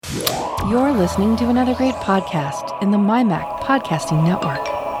You're listening to another great podcast in the MyMac Podcasting Network.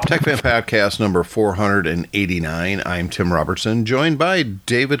 TechFan Podcast number 489. I'm Tim Robertson, joined by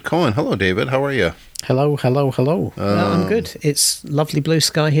David Cohen. Hello, David. How are you? Hello. I'm good. It's lovely blue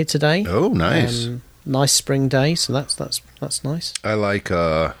sky here today. Oh, nice. Nice spring day, so that's nice. I like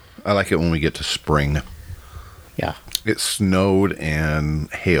it when we get to spring. Yeah. It snowed and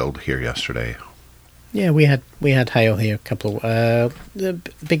hailed here yesterday. Yeah, we had hail here the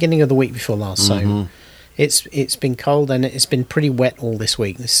beginning of the week before last. So it's been cold and it's been pretty wet all this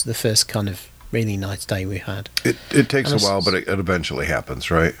week. This is the first kind of really nice day we had. It takes a while, but it eventually happens,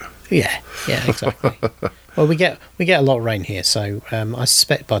 right? Yeah, exactly. Well, we get a lot of rain here, so I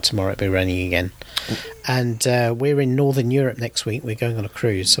suspect by tomorrow it'll be raining again. And we're in Northern Europe next week. We're going on a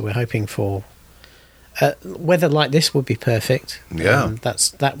cruise, so we're hoping for weather like this would be perfect. Yeah,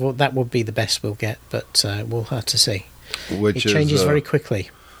 that would be the best we'll get, but we'll have to see. It changes very quickly.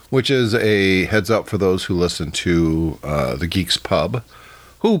 Which is a heads up for those who listen to the Geeks Pub,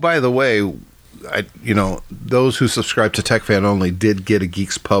 who, by the way, those who subscribe to TechFan only did get a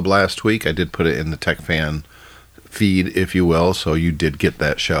Geeks Pub last week. I did put it in the TechFan feed, if you will, so you did get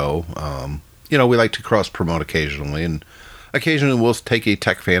that show. We like to cross promote occasionally, and occasionally we'll take a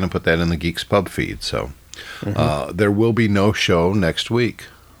TechFan and put that in the Geeks Pub feed. So there will be no show next week.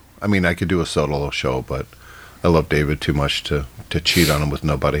 I mean, I could do a solo show, but I love David too much to cheat on him with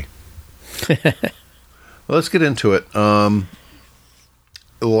nobody. Well, let's get into it. I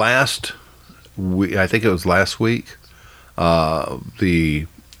think it was last week, the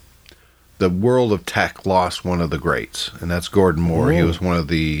world of tech lost one of the greats, and that's Gordon Moore. Whoa. He was one of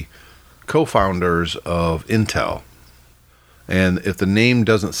the co-founders of Intel. And if the name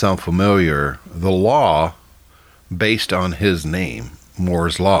doesn't sound familiar, the law based on his name,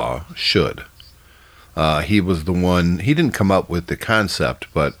 Moore's Law, should. He was the one, he didn't come up with the concept,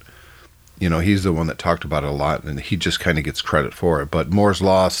 but he's the one that talked about it a lot, and he just kind of gets credit for it. But Moore's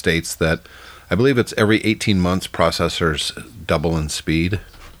Law states that, I believe it's every 18 months processors double in speed.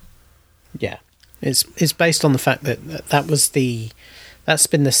 Yeah. It's based on the fact that that's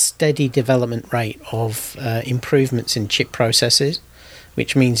been the steady development rate of improvements in chip processes,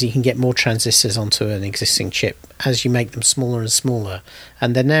 which means you can get more transistors onto an existing chip as you make them smaller and smaller.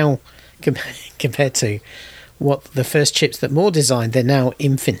 And they're now, compared to what the first chips that Moore designed, they're now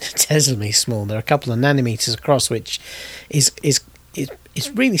infinitesimally small. They're a couple of nanometers across, which is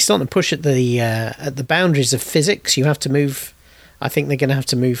really starting to push at the boundaries of physics. You have to move. I think they're going to have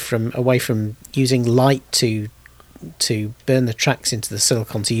to move away from using light to burn the tracks into the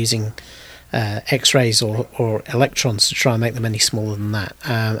silicon to using X-rays or electrons to try and make them any smaller than that.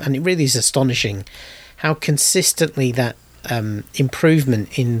 And it really is astonishing how consistently that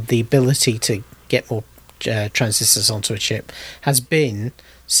improvement in the ability to get more transistors onto a chip has been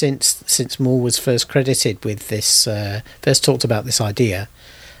since Moore was first credited with this, first talked about this idea.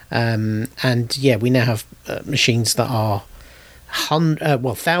 And yeah, we now have machines that are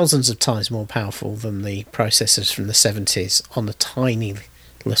thousands of times more powerful than the processors from the 70s on the tiny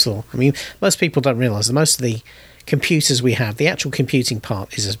little. I mean, most people don't realise that most of the computers we have, the actual computing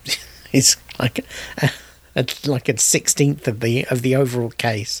part is like a 16th of the overall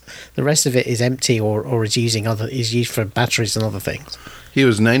case. The rest of it is empty or is used for batteries and other things. He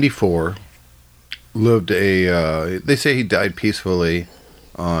was 94. They say he died peacefully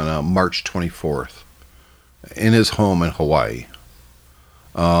on March 24th in his home in Hawaii.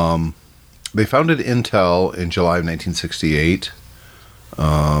 They founded Intel in July of 1968.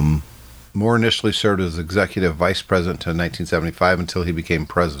 Moore initially served as executive vice president until 1975 until he became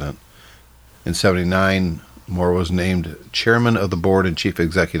president. In 79, Moore was named chairman of the board and chief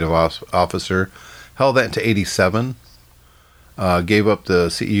executive officer, held that into 87, gave up the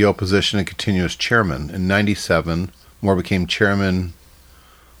CEO position and continued as chairman. In 97, Moore became chairman,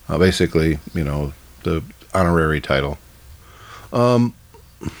 basically, the honorary title.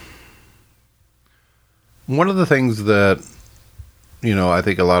 One of the things that, I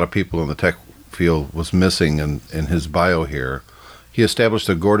think a lot of people in the tech field was missing in his bio here, he established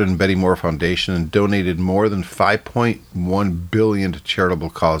the Gordon and Betty Moore Foundation and donated more than $5.1 billion to charitable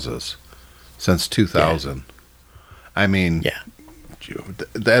causes since 2000. Yeah. I mean, yeah.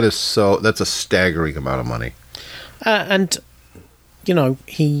 That's a staggering amount of money. And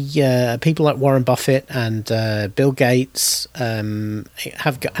people like Warren Buffett and Bill Gates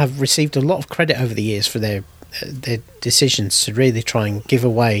have received a lot of credit over the years for their decisions to really try and give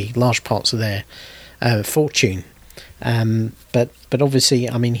away large parts of their fortune. But obviously,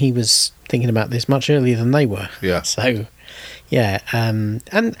 I mean, he was thinking about this much earlier than they were. Yeah. So, yeah,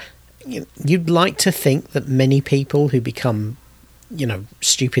 and you'd like to think that many people who become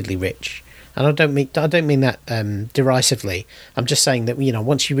stupidly rich. And I don't mean that derisively. I'm just saying that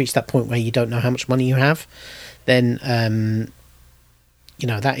once you reach that point where you don't know how much money you have, then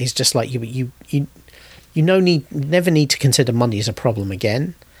that is just like you never need to consider money as a problem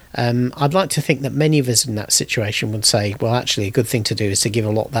again. I'd like to think that many of us in that situation would say, well, actually, a good thing to do is to give a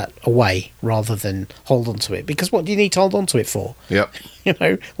lot of that away rather than hold on to it. Because what do you need to hold on to it for? Yep.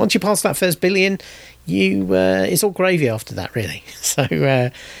 Once you pass that first billion, it's all gravy after that, really. So,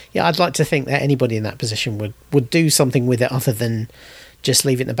 I'd like to think that anybody in that position would do something with it other than just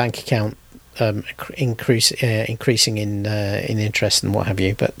leave it in the bank account, increasing in interest and what have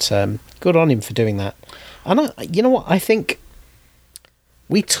you. But good on him for doing that. And you know what? I think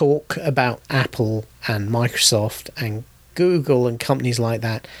we talk about Apple and Microsoft and Google and companies like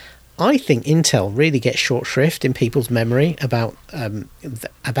that. I think Intel really gets short shrift in people's memory about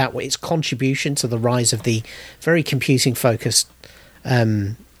what its contribution to the rise of the very computing-focused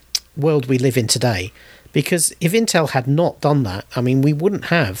world we live in today. Because if Intel had not done that, I mean, we wouldn't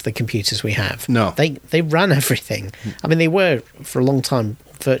have the computers we have. No. They ran everything. I mean, they were, for a long time,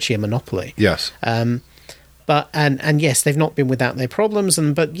 virtually a monopoly. Yes. But yes, they've not been without their problems.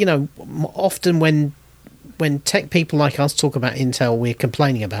 But often when tech people like us talk about Intel, we're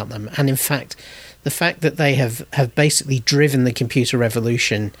complaining about them. And in fact, the fact that they have basically driven the computer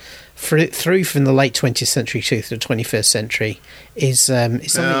revolution through from the late 20th century to the 21st century is something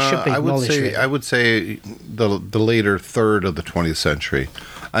that should be acknowledged. I would say the later third of the 20th century.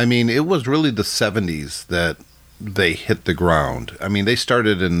 I mean, it was really the 70s that they hit the ground. I mean, they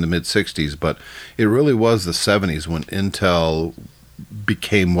started in the mid-60s, but it really was the 70s when Intel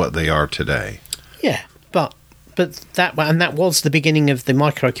became what they are today. Yeah, but that was the beginning of the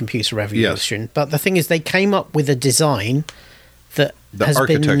microcomputer revolution. Yes. But the thing is, they came up with a design that has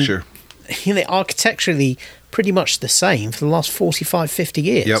architecture. been architecturally pretty much the same for the last 45, 50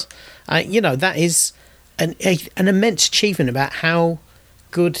 years. Yep. That is an immense achievement about how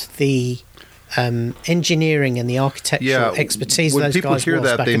good the engineering and the architectural expertise of those guys was. When people hear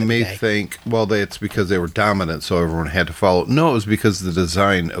that, they may day. think, well, it's because they were dominant, so everyone had to follow. No, it was because the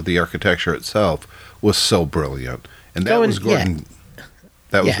design of the architecture itself was so brilliant. And that was Gordon. Yeah.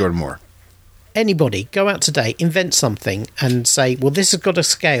 That was Gordon Moore. Anybody, go out today, invent something and say, well, this has got a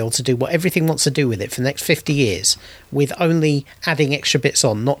scale to do what everything wants to do with it for the next 50 years with only adding extra bits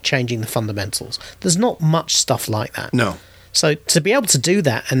on, not changing the fundamentals. There's not much stuff like that. No. So to be able to do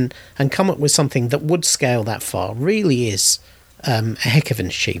that and come up with something that would scale that far really is a heck of an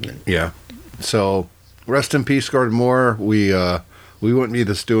achievement. Yeah. So rest in peace, Gordon Moore. We wouldn't be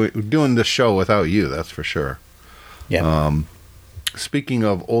doing this show without you, that's for sure. Yeah. Speaking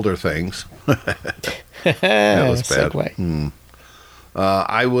of older things, that was bad.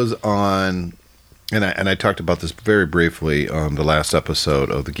 I was on, and I talked about this very briefly on the last episode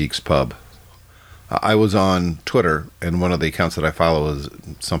of the Geeks Pub. I was on Twitter, and one of the accounts that I follow is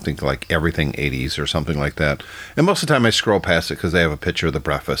something like Everything 80s or something like that. And most of the time I scroll past it because they have a picture of the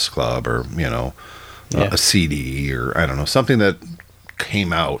Breakfast Club or, a CD or, I don't know, something that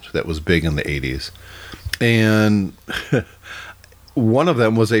came out that was big in the 80s. And one of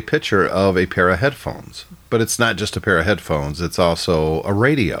them was a picture of a pair of headphones. But it's not just a pair of headphones, it's also a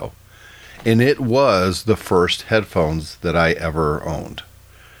radio. And it was the first headphones that I ever owned.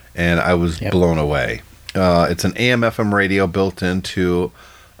 And I was blown away. It's an AM/FM radio built into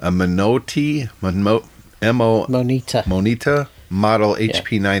a Monita model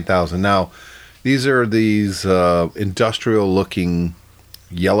HP 9000. Now, these are industrial-looking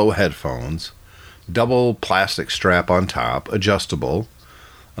yellow headphones, double plastic strap on top, adjustable.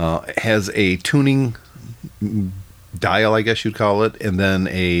 Has a tuning dial, I guess you'd call it, and then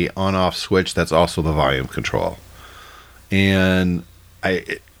a on-off switch that's also the volume control. And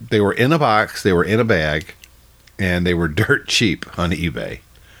they were in a box, they were in a bag, and they were dirt cheap on eBay.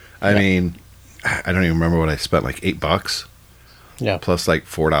 I mean, I don't even remember what I spent, like $8. Yeah. Plus like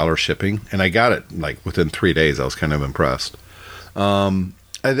 $4 shipping. And I got it like within 3 days. I was kind of impressed.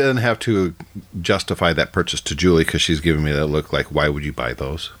 I didn't have to justify that purchase to Julie because she's giving me that look like, why would you buy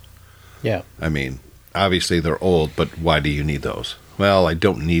those? Yeah. I mean, obviously they're old, but why do you need those? Well, I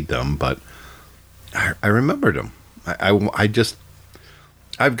don't need them, but I remembered them.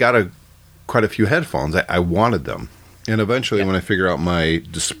 I've got quite a few headphones. I wanted them. And eventually when I figure out my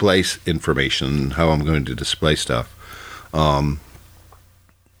display information, how I'm going to display stuff,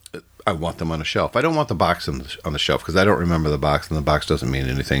 I want them on a shelf. I don't want the box on the shelf because I don't remember the box, and the box doesn't mean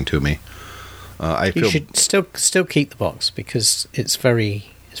anything to me. You should still keep the box because it's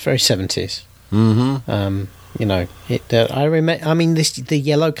very 70s. Mm-hmm. I mean, the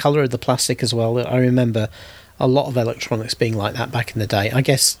yellow color of the plastic as well. I remember a lot of electronics being like that back in the day. I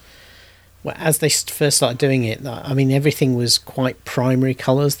guess as they first started doing it, I mean, everything was quite primary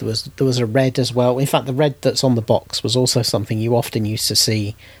colours. There was a red as well. In fact, the red that's on the box was also something you often used to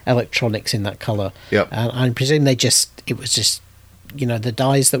see electronics in that colour. Yep. I presume it was just the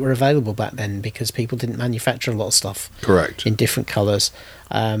dyes that were available back then, because people didn't manufacture a lot of stuff. Correct. In different colours.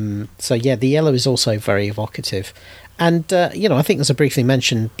 So yeah, the yellow is also very evocative. And I think, as I briefly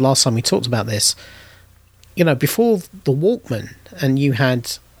mentioned last time we talked about this, before the Walkman, and you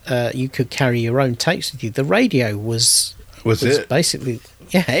had you could carry your own tapes with you, the radio was it basically,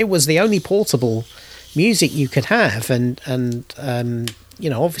 it was the only portable music you could have, and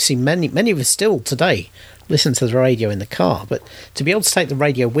obviously many of us still today listen to the radio in the car, but to be able to take the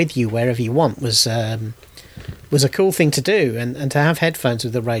radio with you wherever you want was a cool thing to do, and to have headphones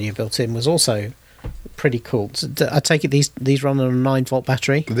with the radio built in was also pretty cool. So I take it these run on a 9-volt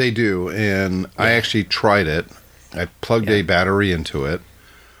battery? They do, and I actually tried it. I plugged a battery into it.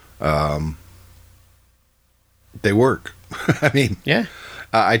 They work. I mean,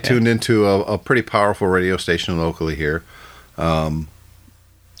 I tuned into a pretty powerful radio station locally here.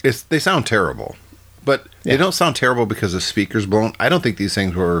 They sound terrible, but they don't sound terrible because the speaker's blown. I don't think these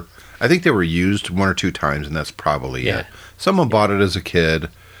things were. I think they were used 1 or 2 times, and that's probably it. Someone bought it as a kid.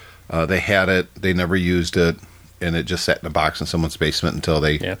 They had it. They never used it, and it just sat in a box in someone's basement until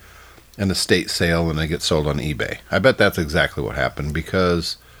they an estate sale, and they get sold on eBay. I bet that's exactly what happened,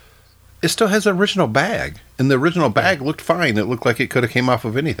 because it still has the original bag, and the original bag looked fine. It looked like it could have came off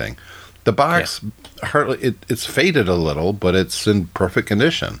of anything. The box, hardly, it's faded a little, but it's in perfect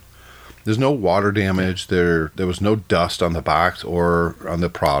condition. There's no water damage. There was no dust on the box or on the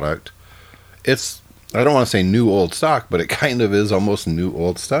product. It's, I don't want to say new old stock, but it kind of is almost new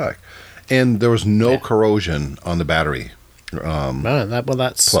old stock. And there was no corrosion on the battery.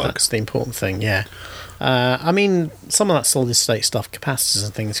 That's the important thing. Yeah. I mean, some of that solid state stuff, capacitors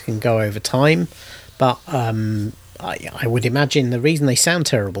and things, can go over time, but I would imagine the reason they sound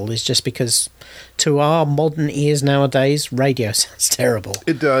terrible is just because, to our modern ears nowadays, radio sounds terrible.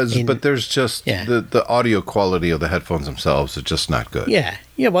 It does, but there's just the audio quality of the headphones themselves is just not good.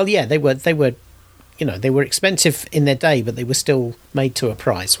 They were expensive in their day, but they were still made to a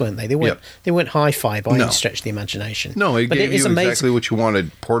price, weren't they? They weren't hi-fi by any stretch of the imagination. No, it gave you exactly what you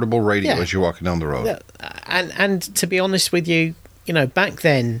wanted: portable radio as you're walking down the road. And to be honest with you, back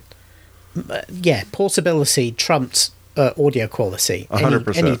then, portability trumped audio quality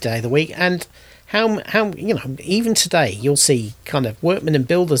 100%. Any day of the week. And how even today you'll see kind of workmen and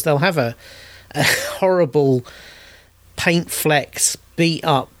builders, they'll have a horrible paint flecks, beat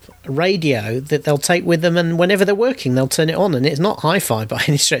up radio that they'll take with them, and whenever they're working they'll turn it on, and it's not hi-fi by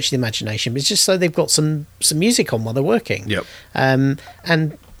any stretch of the imagination, but it's just so they've got some music on while they're working.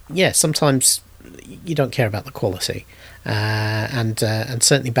 Sometimes you don't care about the quality, and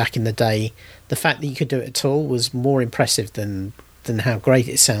certainly back in the day, the fact that you could do it at all was more impressive than how great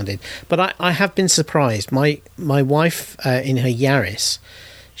it sounded. But I have been surprised. My wife, in her Yaris,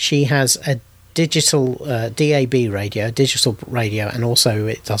 she has a digital DAB radio, digital radio, and also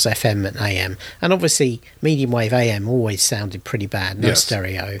it does FM and AM. And obviously, medium wave AM always sounded pretty bad. No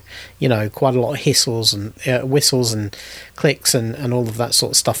stereo, quite a lot of whistles and clicks and all of that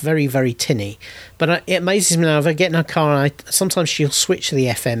sort of stuff. Very, very tinny. But it amazes me now. If I get in her car, sometimes she'll switch to the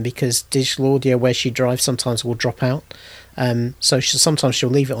FM because digital audio where she drives sometimes will drop out. So sometimes she'll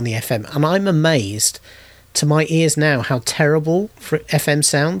leave it on the FM, and I'm amazed to my ears now how terrible FM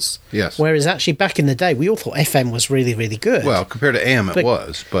sounds. Yes. Whereas actually back in the day, we all thought FM was really, really good. Well, compared to AM, it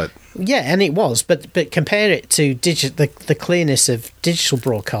was, but and it was, but compare it to the clearness of digital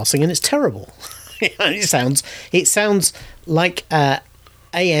broadcasting, and it's terrible. it sounds like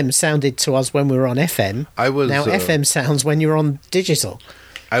AM sounded to us when we were on FM. Now FM sounds when you're on digital.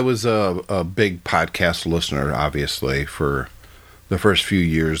 I was a big podcast listener, obviously, for the first few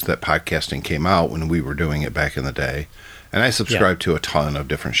years that podcasting came out when we were doing it back in the day. And I subscribed to a ton of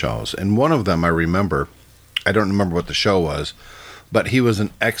different shows. And one of them I remember, I don't remember what the show was, but he was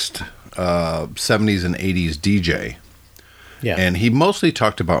an ex-70s and 80s DJ. Yeah. And he mostly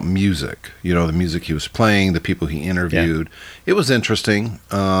talked about music, the music he was playing, the people he interviewed. Yeah. It was interesting.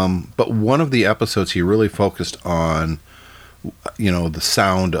 But one of the episodes he really focused on, the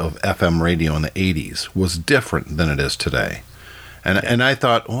sound of FM radio in the 80s was different than it is today. And I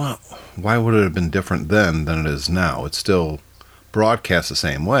thought, well, why would it have been different then than it is now? It's still broadcast the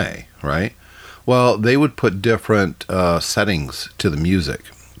same way, right? Well, they would put different settings to the music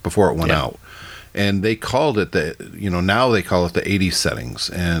before it went out. And they called it now they call it the 80s settings.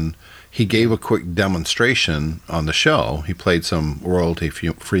 And he gave a quick demonstration on the show. He played some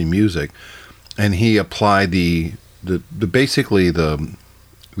royalty-free music. and he applied the basically the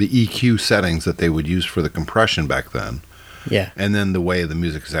EQ settings that they would use for the compression back then. Yeah. And then the way the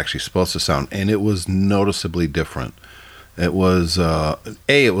music is actually supposed to sound. And it was noticeably different. It was,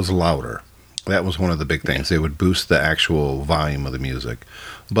 it was louder. That was one of the big things. They would boost the actual volume of the music.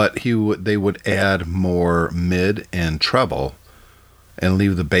 But they would add more mid and treble and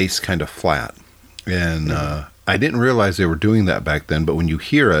leave the bass kind of flat. And I didn't realize they were doing that back then, but when you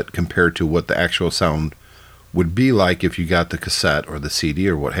hear it compared to what the actual sound would be like if you got the cassette or the CD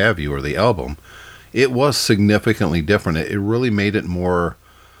or what have you, or the album, it was significantly different. It really made it more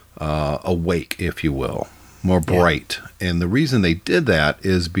awake, if you will, more bright. Yeah. And the reason they did that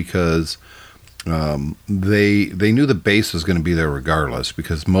is because they knew the bass was going to be there regardless,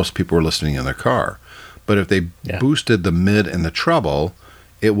 because most people were listening in their car. But if they boosted the mid and the treble,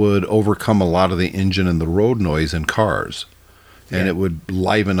 it would overcome a lot of the engine and the road noise in cars. And it would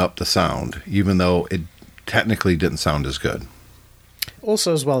liven up the sound, even though it technically didn't sound as good.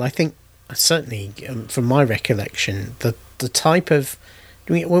 Also, as well, I think, certainly from my recollection, the type of...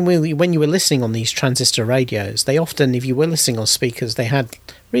 When you were listening on these transistor radios, they often, if you were listening on speakers, they had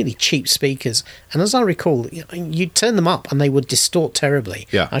really cheap speakers. And as I recall, you'd turn them up and they would distort terribly.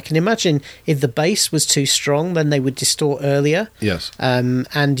 Yeah. I can imagine if the bass was too strong, then they would distort earlier. Yes.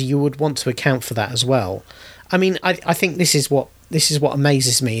 And you would want to account for that as well. I mean, I think this is what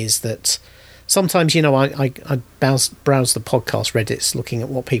amazes me, is that sometimes, I browse the podcast Reddits looking at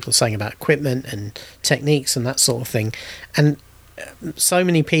what people are saying about equipment and techniques and that sort of thing. And so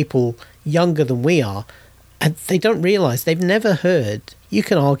many people younger than we are, and they don't realise, they've never heard... You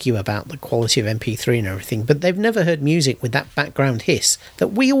can argue about the quality of MP3 and everything, but they've never heard music with that background hiss that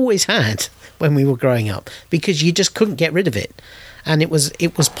we always had when we were growing up, because you just couldn't get rid of it. And it was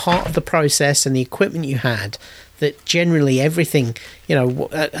part of the process and the equipment you had, that generally everything,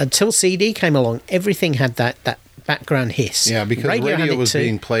 until CD came along, everything had that background hiss. Yeah, because radio was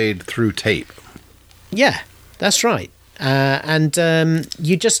being played through tape. Yeah, that's right. You had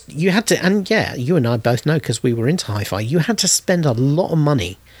to, and you and I both know, because we were into hi-fi, you had to spend a lot of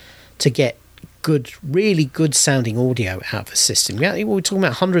money to get good, really good sounding audio out of a system. We were talking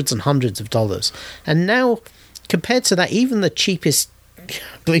about hundreds and hundreds of dollars. And now, compared to that, even the cheapest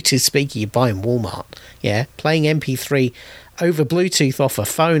Bluetooth speaker you buy in Walmart, playing MP3 over Bluetooth off a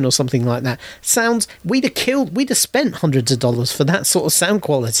phone or something like that, we'd have spent hundreds of dollars for that sort of sound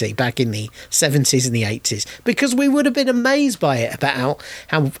quality back in the 70s and the 80s, because we would have been amazed by it, about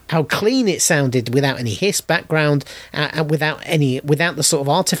how clean it sounded without any hiss background, and without the sort of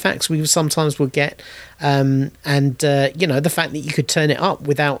artifacts we sometimes would get, the fact that you could turn it up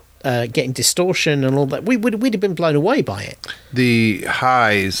without getting distortion and all that. We'd have been blown away by it. The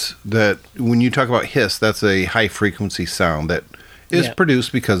highs, that when you talk about hiss, that's a high frequency sound that is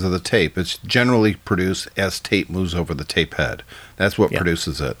produced because of the tape. It's generally produced as tape moves over the tape head. That's what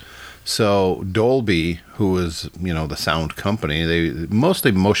produces it. So Dolby, who was the sound company, they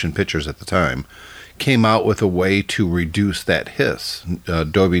mostly motion pictures at the time, came out with a way to reduce that hiss,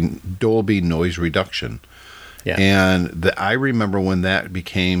 Dolby noise reduction. Yeah. And I remember when that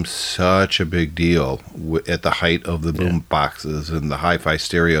became such a big deal at the height of the boom boxes and the hi-fi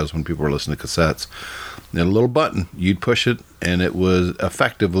stereos, when people were listening to cassettes. And a little button, you'd push it, and it would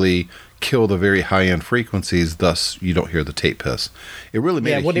effectively kill the very high-end frequencies, thus you don't hear the tape hiss. It really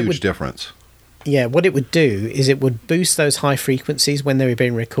made a huge difference. Yeah, what it would do is it would boost those high frequencies when they were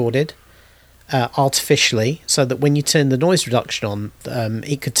being recorded, artificially, so that when you turn the noise reduction on,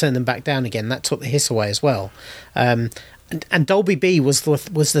 it could turn them back down again. That took the hiss away as well. And Dolby B was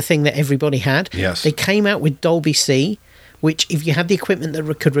the thing that everybody had. Yes. They came out with Dolby C, which, if you had the equipment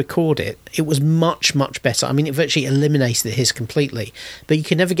that could record it, it was much, much better. I mean, it virtually eliminated the hiss completely. But you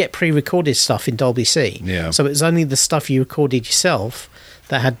could never get pre-recorded stuff in Dolby C. Yeah. So it was only the stuff you recorded yourself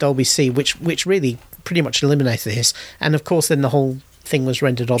that had Dolby C, which really pretty much eliminated the hiss. And of course, then the whole thing was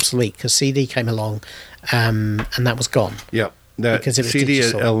rendered obsolete because CD came along, and that was gone. Yep, because it was CD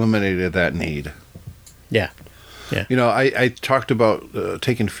digital. Eliminated that need. Yeah. I talked about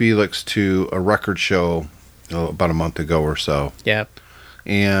taking Felix to a record show about a month ago or so. Yeah,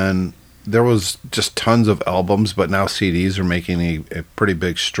 and there was just tons of albums, but now CDs are making a pretty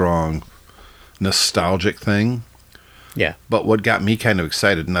big, strong, nostalgic thing. Yeah. But what got me kind of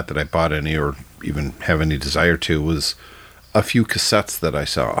excited, not that I bought any or even have any desire to, was a few cassettes that I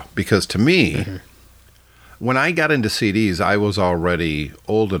saw. Because to me, when I got into CDs, I was already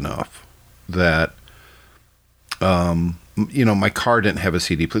old enough that, my car didn't have a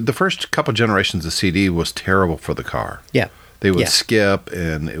CD player. The first couple generations of CD was terrible for the car. Yeah. They would skip,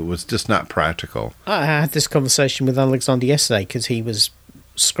 and it was just not practical. I had this conversation with Alexander yesterday, because he was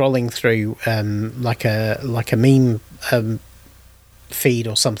scrolling through like a meme feed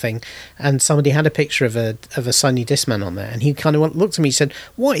or something, and somebody had a picture of a Sony Discman on there, and he kind of looked at me and said,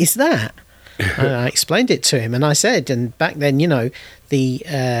 "What is that?" And I explained it to him, and I said, and back then,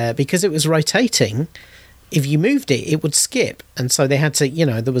 because it was rotating, if you moved it, it would skip. And so they had to,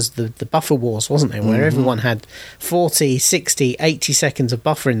 there was the buffer wars, wasn't there, where everyone had 40, 60, 80 seconds of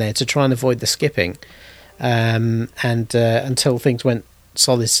buffer in there to try and avoid the skipping. And until things went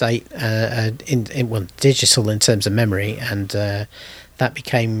solid state, digital in terms of memory, and that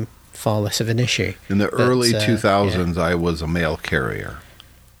became far less of an issue. In the early 2000s, I was a mail carrier.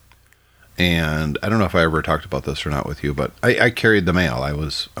 And I don't know if I ever talked about this or not with you, but I carried the mail. I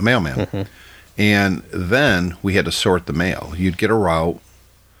was a mailman. Mm-hmm. And then we had to sort the mail. You'd get a route.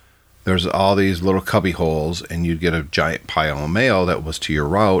 There's all these little cubby holes, and you'd get a giant pile of mail that was to your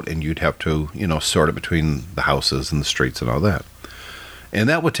route, and you'd have to, sort it between the houses and the streets and all that. And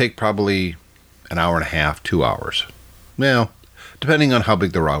that would take probably an hour and a half, 2 hours. Well, depending on how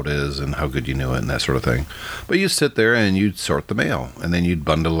big the route is and how good you knew it and that sort of thing. But you'd sit there and you'd sort the mail, and then you'd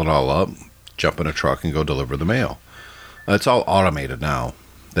bundle it all up, jump in a truck, and go deliver the mail. It's all automated now,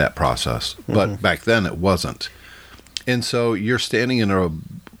 that process. Mm-hmm. But back then it wasn't. And so you're standing in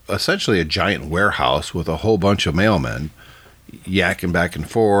essentially a giant warehouse with a whole bunch of mailmen yakking back and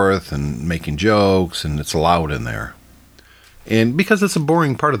forth and making jokes, and it's loud in there. And because it's a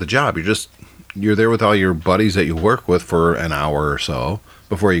boring part of the job, you're there with all your buddies that you work with for an hour or so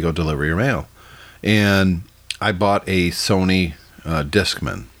before you go deliver your mail. And I bought a Sony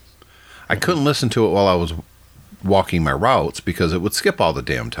Discman. I couldn't listen to it while I was walking my routes because it would skip all the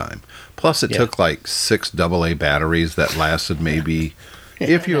damn time. Plus, it took like 6 AA batteries that lasted maybe,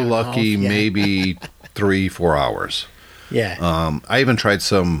 if you're lucky, maybe 3-4 hours. Yeah. I even tried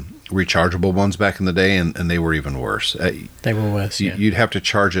some rechargeable ones back in the day, and they were even worse. They were worse, yeah. You'd have to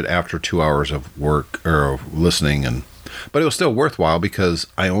charge it after 2 hours of work or listening, but it was still worthwhile because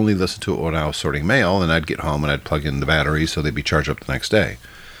I only listened to it when I was sorting mail, and I'd get home and I'd plug in the batteries so they'd be charged up the next day.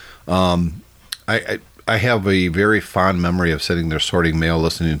 I have a very fond memory of sitting there sorting mail,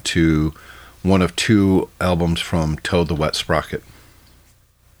 listening to one of 2 albums from Toad the Wet Sprocket.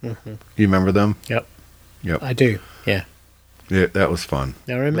 Mm-hmm. You remember them? Yep. I do, yeah. Yeah, that was fun.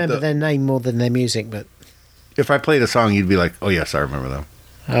 I remember their name more than their music, but... If I played a song, you'd be like, oh, yes, I remember them.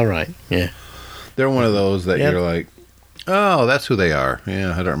 All right, yeah. They're one of those that you're like, oh, that's who they are.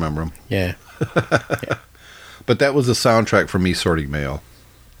 Yeah, I don't remember them. Yeah. But that was the soundtrack for me sorting mail.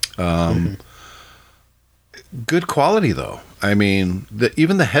 Good quality, though. I mean,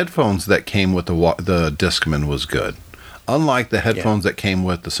 even the headphones that came with the Discman was good. Unlike the headphones that came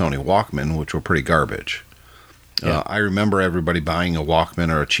with the Sony Walkman, which were pretty garbage. Yeah. I remember everybody buying a Walkman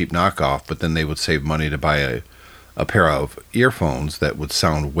or a cheap knockoff, but then they would save money to buy a pair of earphones that would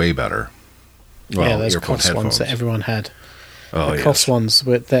sound way better. Well, those Koss ones that everyone had. Oh, the Koss ones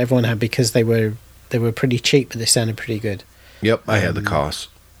that everyone had because they were pretty cheap, but they sounded pretty good. Yep, I had the Koss.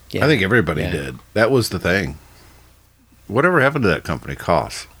 Yeah. I think everybody did. That was the thing. Whatever happened to that company,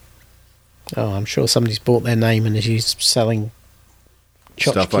 Koss? Oh, I'm sure somebody's bought their name and is selling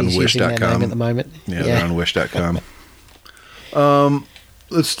stuff on Wish.com at the moment. Yeah, they're on Wish.com.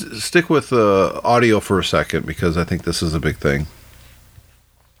 Let's stick with audio for a second because I think this is a big thing.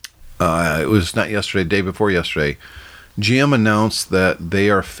 It was not yesterday, day before yesterday. GM announced that they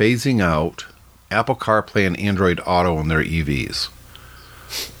are phasing out Apple CarPlay and Android Auto in their EVs.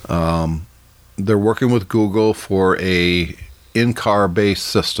 They're working with Google for a in-car based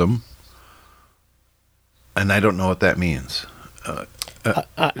system, and I don't know what that means.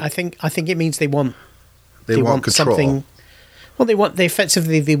 I think it means they want control. Something. Well, they want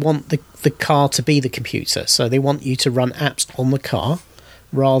the car to be the computer, so they want you to run apps on the car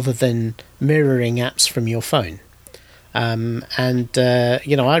rather than mirroring apps from your phone. I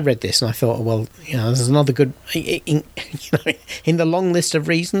read this and I thought, well, there's another good in the long list of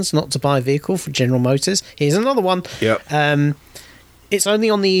reasons not to buy a vehicle for General Motors. Here's another one. Yep. It's only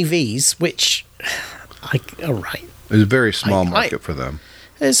on the EVs, which, all right. It's a very small market for them.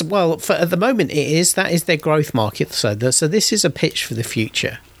 At the moment it is. That is their growth market. So this is a pitch for the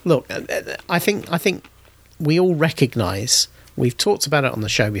future. Look, I think we all recognise, we've talked about it on the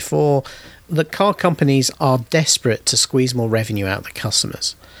show before, that car companies are desperate to squeeze more revenue out of the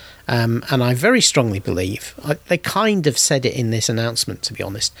customers. And I very strongly believe, they kind of said it in this announcement, to be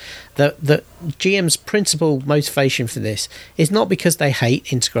honest, that GM's principal motivation for this is not because they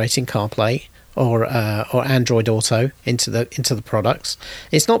hate integrating CarPlay or Android Auto into the products.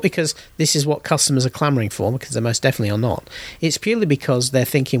 It's not because this is what customers are clamoring for, because they most definitely are not. It's purely because they're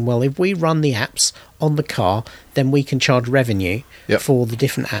thinking, well, if we run the apps on the car, then we can charge revenue for the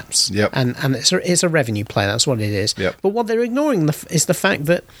different apps. And it's a revenue play. That's what it is. But what they're ignoring is the fact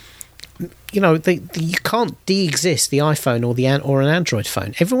that, you know, you can't de-exist the iPhone or an Android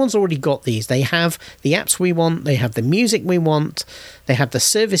phone. Everyone's already got these. They have the apps we want, they have the music we want, they have the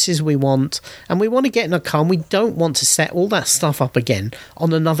services we want, and we want to get in a car and we don't want to set all that stuff up again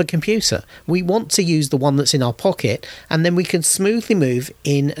on another computer. We want to use the one that's in our pocket, and then we can smoothly move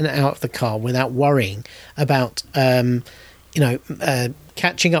in and out of the car without worrying about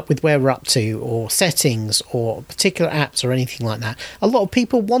catching up with where we're up to, or settings, or particular apps, or anything like that. A lot of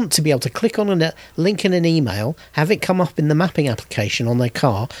people want to be able to click on a link in an email, have it come up in the mapping application on their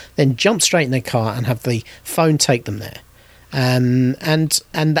car, then jump straight in their car and have the phone take them there. And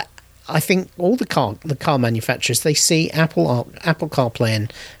I think all the car manufacturers, they see Apple CarPlay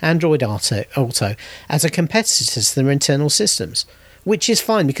and Android Auto as a competitor to their internal systems, which is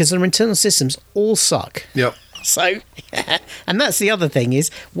fine because their internal systems all suck. Yep. So, and that's the other thing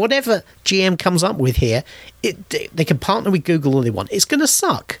is, whatever GM comes up with here, they can partner with Google all they want. It's going to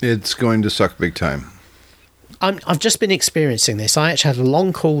suck. It's going to suck big time. I've just been experiencing this. I actually had a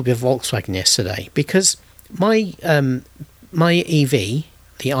long call with Volkswagen yesterday because my EV,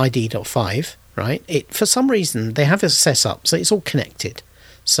 the ID.5, right? For some reason they have it set up so it's all connected.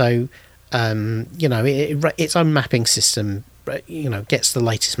 So, its own mapping system, gets the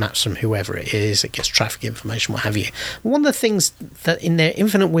latest maps from whoever it is. It gets traffic information, what have you. One of the things that in their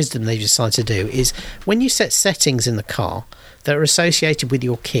infinite wisdom they've decided to do is when you set settings in the car that are associated with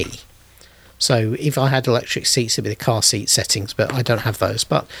your key. So if I had electric seats, it'd be the car seat settings, but I don't have those.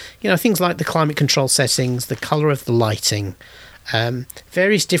 But, things like the climate control settings, the colour of the lighting,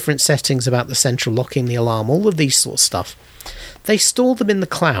 various different settings about the central locking, the alarm, all of these sort of stuff. They store them in the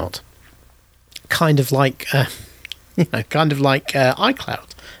cloud, kind of like iCloud.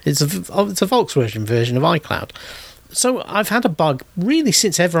 It's a Volkswagen version of iCloud. So I've had a bug really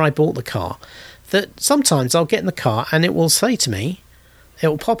since ever I bought the car, that sometimes I'll get in the car and it will say to me, it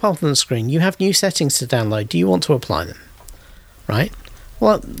will pop up on the screen, you have new settings to download, do you want to apply them? Right?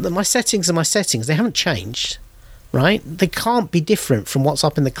 Well, my settings are my settings, they haven't changed, right? They can't be different from what's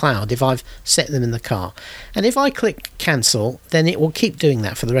up in the cloud if I've set them in the car. And if I click cancel, then it will keep doing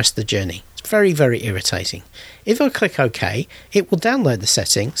that for the rest of the journey. Very, very irritating. If I click OK, it will download the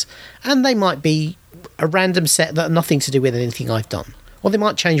settings, and they might be a random set that are nothing to do with anything I've done. Or they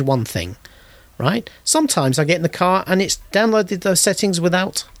might change one thing, right? Sometimes I get in the car and it's downloaded those settings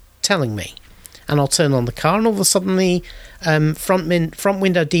without telling me. And I'll turn on the car and all of a sudden the front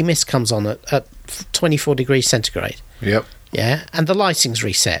window demist comes on at 24 degrees centigrade. Yep. Yeah, and the lighting's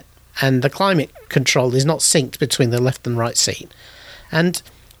reset. And the climate control is not synced between the left and right seat. And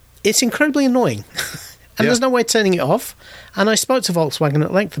it's incredibly annoying. And there's no way of turning it off. And I spoke to Volkswagen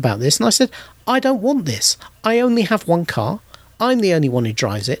at length about this, and I said, I don't want this. I only have one car. I'm the only one who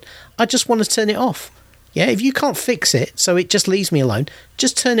drives it. I just want to turn it off. Yeah, if you can't fix it so it just leaves me alone,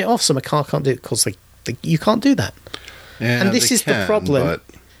 just turn it off so my car can't do it, because you can't do that. Yeah, and this is the problem. But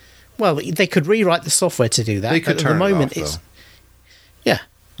well, they could rewrite the software to do that. They could turn it off, though. Yeah.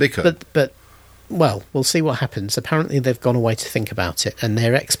 They could. But well, we'll see what happens. Apparently they've gone away to think about it, and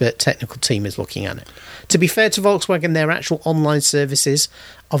their expert technical team is looking at it. To be fair to Volkswagen, their actual online services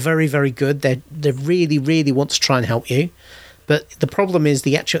are very, very good. They really, really want to try and help you. But the problem is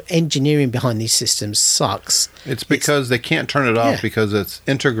the actual engineering behind these systems sucks. It's because they can't turn it off because it's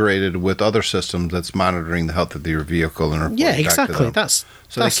integrated with other systems that's monitoring the health of your vehicle and reporting back exactly. to them. That's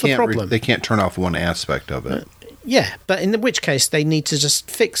the problem. They can't turn off one aspect of it. Yeah, but in which case they need to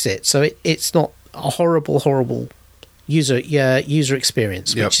just fix it so it's not a horrible user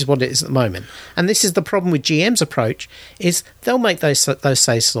experience, which is what it is at the moment. And this is the problem with GM's approach: is they'll make those sort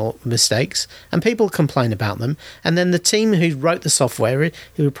of mistakes, and people complain about them, and then the team who wrote the software,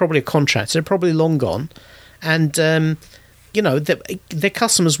 who are probably a contractor, are probably long gone, and their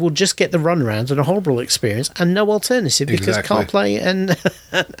customers will just get the runaround and a horrible experience and no alternative because CarPlay and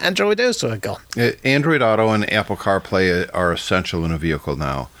Android Auto are gone. Android Auto and Apple CarPlay are essential in a vehicle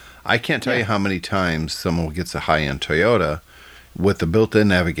now. I can't tell you how many times someone gets a high-end Toyota with the built-in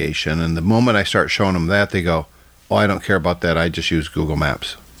navigation, and the moment I start showing them that, they go, oh, I don't care about that. I just use Google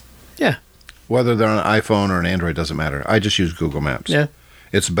Maps. Yeah. Whether they're on an iPhone or an Android, doesn't matter. I just use Google Maps. Yeah.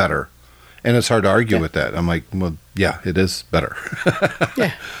 It's better. And it's hard to argue with that. I'm like, well, yeah, it is better.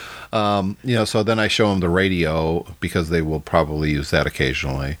 Yeah. So then I show them the radio, because they will probably use that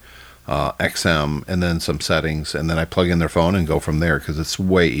occasionally. XM, and then some settings, and then I plug in their phone and go from there, because it's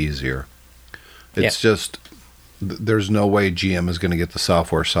way easier. It's just there's no way GM is going to get the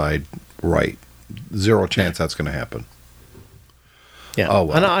software side right. Zero chance that's going to happen. Yeah. Oh,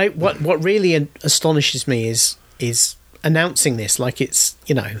 well. And what really astonishes me is announcing this like it's,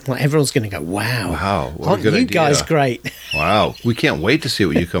 like everyone's going to go, wow, what aren't a good you idea. guys great? Wow, we can't wait to see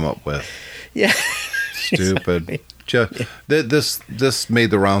what you come up with. Yeah. Stupid. This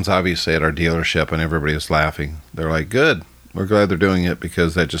made the rounds, obviously, at our dealership, and everybody was laughing. They're like, good. We're glad they're doing it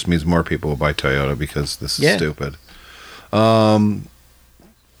because that just means more people will buy Toyota because this is stupid.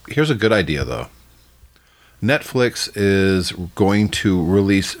 Here's a good idea, though. Netflix is going to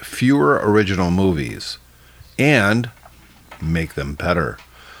release fewer original movies and make them better.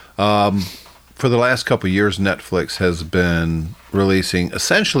 For the last couple of years, Netflix has been releasing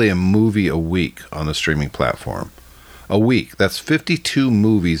essentially a movie a week on the streaming platform. A week. That's 52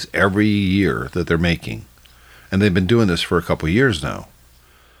 movies every year that they're making. And they've been doing this for a couple of years now.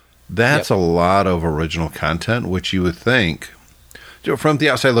 That's a lot of original content, which you would think, from the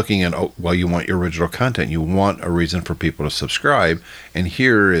outside looking in, you want your original content. You want a reason for people to subscribe. And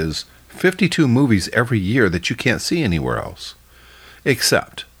here is 52 movies every year that you can't see anywhere else.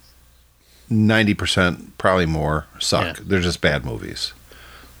 Except 90%, probably more, suck. Yeah. They're just bad movies.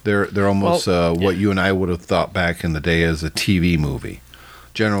 They're almost what you and I would have thought back in the day as a TV movie.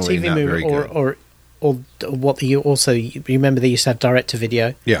 Generally TV not movie, very good. Or what you remember they used to have direct to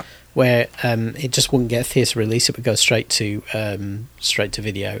video. Yeah. Where it just wouldn't get a theatre release, it would go straight to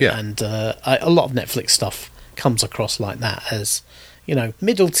video. Yeah. And a lot of Netflix stuff comes across like that as,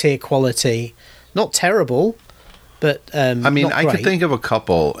 middle tier quality, not terrible, but I could think of a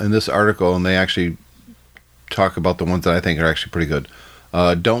couple in this article, and they actually talk about the ones that I think are actually pretty good.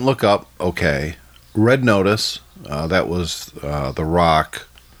 Don't Look Up, okay. Red Notice, that was The Rock,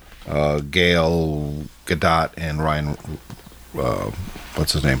 Gail Gadot, and Ryan.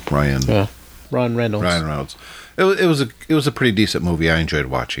 What's his name? Ryan Reynolds. Ryan Reynolds. It was a pretty decent movie. I enjoyed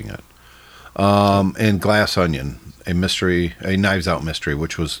watching it. And Glass Onion, a Knives Out mystery,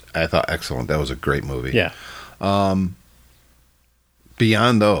 which was, I thought, excellent. That was a great movie. Yeah.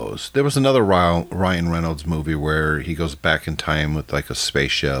 Beyond those, there was another Ryan Reynolds movie where he goes back in time with like a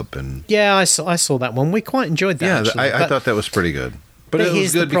spaceship and. Yeah, I saw that one. We quite enjoyed that. Yeah, I thought that was pretty good. But it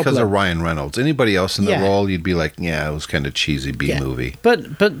was good because of Ryan Reynolds. Anybody else in the role, you'd be like, yeah, it was kind of cheesy B movie.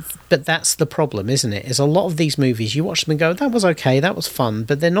 But that's the problem, isn't it? Is a lot of these movies, you watch them and go, that was okay, that was fun,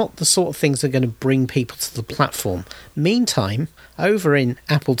 but they're not the sort of things that are going to bring people to the platform. Meantime, over in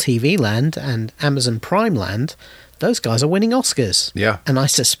Apple TV land and Amazon Prime land, those guys are winning Oscars. Yeah. And I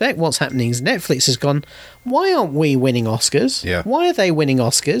suspect what's happening is Netflix has gone, why aren't we winning Oscars? Yeah. Why are they winning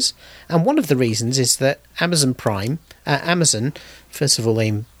Oscars? And one of the reasons is that Amazon Prime, Amazon, first of all, they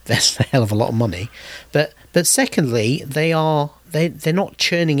invest a hell of a lot of money. But secondly, they're not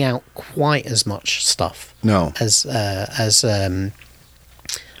churning out quite as much stuff. No. As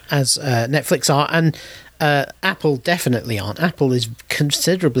Netflix are. And Apple definitely aren't. Apple is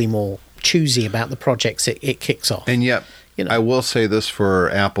considerably more choosy about the projects it kicks off. And yet, I will say this for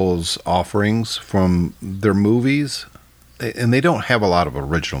Apple's offerings from their movies, and they don't have a lot of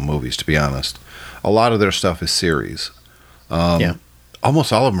original movies, to be honest. A lot of their stuff is series.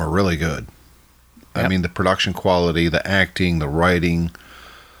 Almost all of them are really good. Yep. I mean, the production quality, the acting, the writing.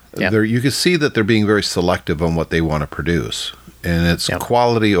 Yep. You can see that they're being very selective on what they want to produce. And it's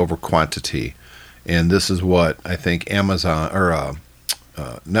quality over quantity. And this is what I think Amazon or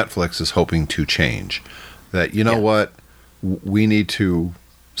Netflix is hoping to change. That, what? We need to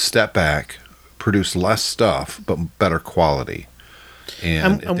step back, produce less stuff, but better quality.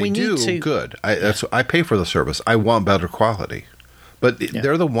 And if they do, good. I pay for the service. I want better quality. But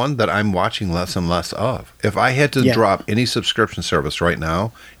they're the one that I'm watching less and less of. If I had to drop any subscription service right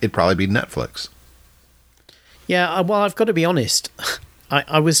now, it'd probably be Netflix. Yeah, well, I've got to be honest.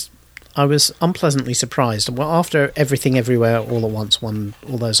 I was unpleasantly surprised. Well, after Everything Everywhere All at Once won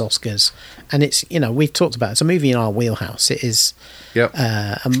all those Oscars, and it's, we've talked about it. It's a movie in our wheelhouse. It is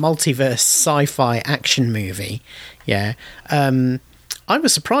a multiverse sci-fi action movie. Yeah. I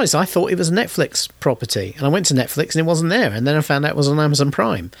was surprised. I thought it was a Netflix property, and I went to Netflix and it wasn't there, and then I found out it was on Amazon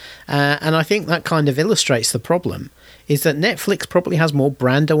Prime. And I think that kind of illustrates the problem, is that Netflix probably has more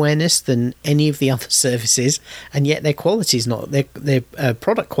brand awareness than any of the other services, and yet their quality is not, their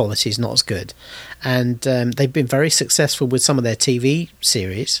product quality is not as good. And they've been very successful with some of their TV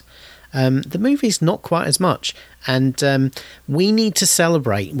series. The movie's not quite as much. And we need to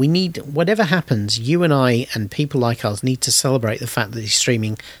celebrate. We need, whatever happens, you and I and people like us need to celebrate the fact that these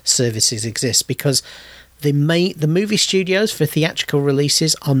streaming services exist, because the movie studios for theatrical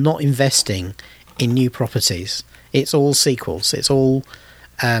releases are not investing in new properties. It's all sequels. It's all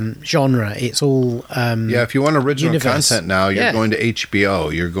genre. It's all if you want original universe. content now, you're going to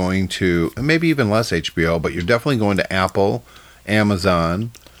HBO. You're going to maybe even less HBO, but you're definitely going to Apple,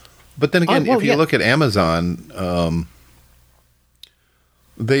 Amazon. But then again, if you look at Amazon,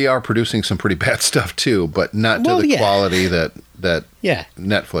 they are producing some pretty bad stuff too, but not to the quality that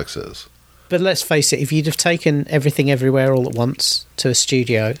Netflix is. But let's face it, if you'd have taken Everything Everywhere All at Once to a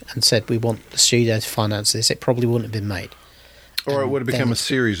studio and said, we want the studio to finance this, it probably wouldn't have been made. Or it would have become a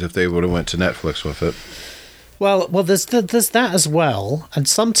series if they would have went to Netflix with it. Well, there's that as well. And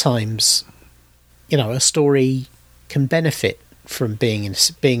sometimes, a story can benefit from being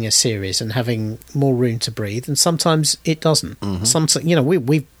a series and having more room to breathe, and sometimes it doesn't.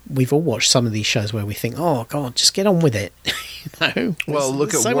 Mm-hmm. We've all watched some of these shows where we think, oh god, just get on with it. Well,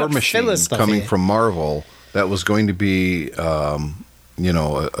 look at War Machine coming from Marvel. That was going to be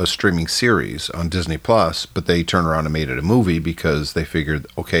a streaming series on Disney Plus, but they turned around and made it a movie because they figured,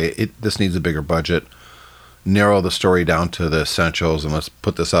 okay, this needs a bigger budget. Narrow the story down to the essentials, and let's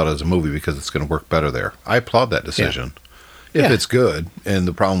put this out as a movie because it's going to work better there. I applaud that decision. If it's good. And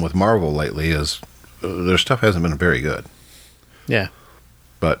the problem with Marvel lately is their stuff hasn't been very good. Yeah.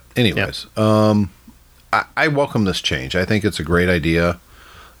 But anyways, I welcome this change. I think it's a great idea.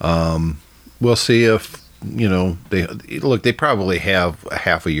 We'll see if, they probably have a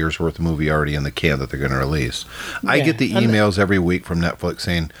half a year's worth of movie already in the can that they're going to release. I get the emails every week from Netflix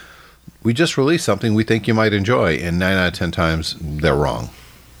saying, we just released something we think you might enjoy. And 9 out of 10 times, they're wrong.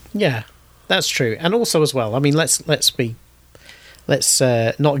 Yeah, that's true. And also as well, I mean, let's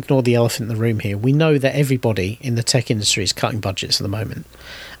not ignore the elephant in the room here. We know that everybody in the tech industry is cutting budgets at the moment,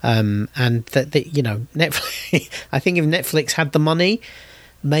 and that Netflix. I think if Netflix had the money,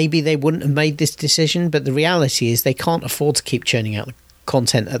 maybe they wouldn't have made this decision. But the reality is they can't afford to keep churning out the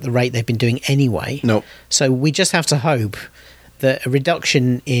content at the rate they've been doing anyway. No. So we just have to hope that a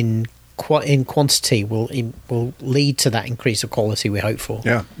reduction in quantity will lead to that increase of quality we hope for.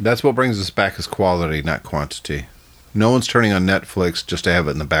 Yeah, that's what brings us back is quality, not quantity. No one's turning on Netflix just to have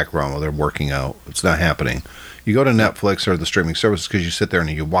it in the background while they're working out. It's not happening. You go to Netflix or the streaming services because you sit there and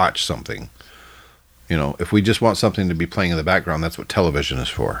you watch something. If we just want something to be playing in the background, that's what television is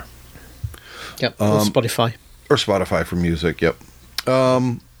for. Yep, or Spotify. Or Spotify for music, yep.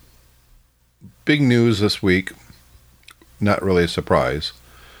 Big news this week, not really a surprise,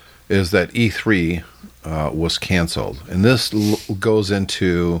 is that E3 was canceled. And this goes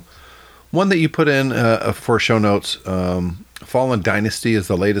into one that you put in for show notes. Fallen Dynasty is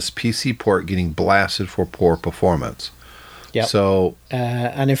the latest PC port getting blasted for poor performance. Yeah. So,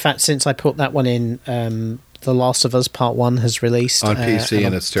 and in fact, since I put that one in, The Last of Us Part 1 has released on PC,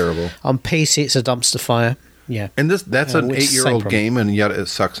 and it's terrible. On PC, it's a dumpster fire. Yeah. And that's an 8-year-old game, and yet it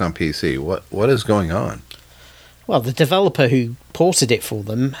sucks on PC. What is going on? Well, the developer who ported it for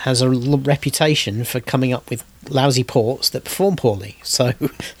them has a reputation for coming up with lousy ports that perform poorly. So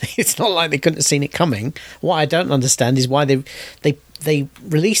it's not like they couldn't have seen it coming. What I don't understand is why they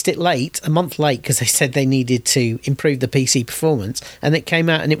released it late, a month late, because they said they needed to improve the PC performance, and it came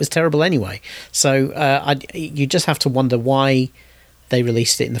out and it was terrible anyway. So you just have to wonder why they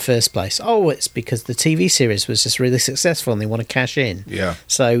released it in the first place. Oh, it's because the TV series was just really successful and they want to cash in. Yeah.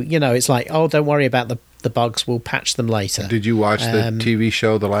 So, it's like, oh, don't worry about the bugs, we'll patch them later. Did you watch the TV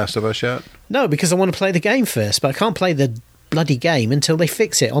show The Last of Us yet? No, because I want to play the game first, but I can't play the bloody game until they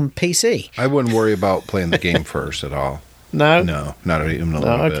fix it on PC. I wouldn't worry about playing the game first at all. No? No, not even a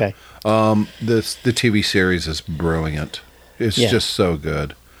little bit. Okay. The TV series is brilliant. It's just so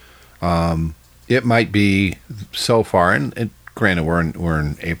good. It might be so far, and granted, we're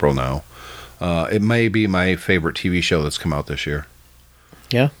in April now. It may be my favorite TV show that's come out this year.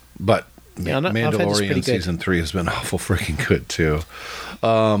 Yeah. But Mandalorian season 3 has been awful freaking good too,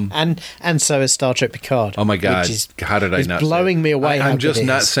 and so is Star Trek Picard. Oh my god! How did I not? It's blowing me away. I'm just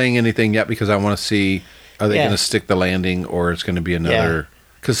not saying anything yet because I want to see are they going to stick the landing or it's going to be another.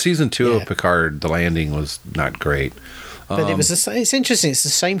 Because season 2 of Picard, the landing was not great. But it's interesting. It's the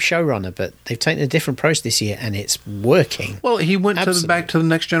same showrunner, but they've taken a different approach this year, and it's working. Well, he went back to the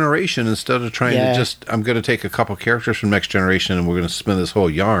Next Generation instead of trying to just. I'm going to take a couple characters from Next Generation, and we're going to spin this whole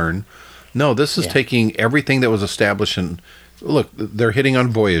yarn. No, this is taking everything that was established and look, they're hitting on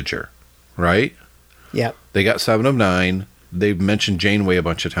Voyager, right? Yeah. They got 7 of 9. They've mentioned Janeway a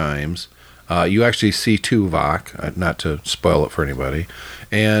bunch of times. You actually see Tuvok, not to spoil it for anybody.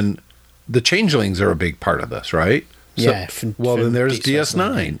 And the Changelings are a big part of this, right? So, then there's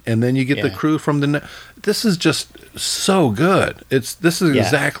DS9. And then you get the crew from the... This is just so good. This is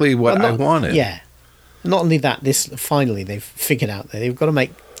exactly what I wanted. Yeah. Not only that, finally they've figured out that they've got to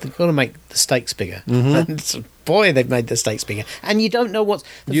make they've got to make the stakes bigger. And boy, they've made the stakes bigger. And you don't know what...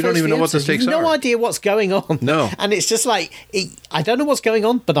 You don't even know what the stakes are. You have no idea what's going on. No. And it's just like, I don't know what's going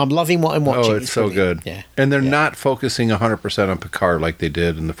on, but I'm loving what I'm watching. Oh, it's so good. Yeah. And they're not focusing 100% on Picard like they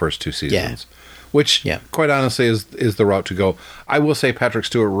did in the first 2 seasons. Which, quite honestly, is the route to go. I will say Patrick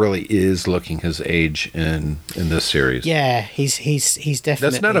Stewart really is looking his age in this series. Yeah, he's definitely...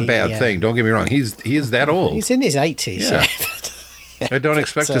 That's not a bad thing. Don't get me wrong. He is that old. He's in his 80s. Yeah. I don't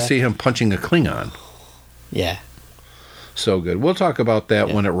expect to see him punching a Klingon. Yeah. So good. We'll talk about that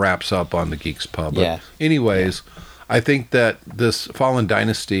when it wraps up on the Geeks Pub. But anyways, I think that this Fallen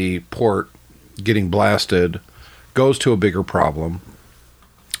Dynasty port getting blasted goes to a bigger problem,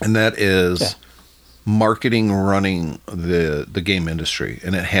 and that is... marketing running the game industry,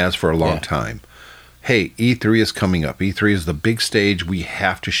 and it has for a long time. Hey, E3 is coming up. E3 is the big stage. We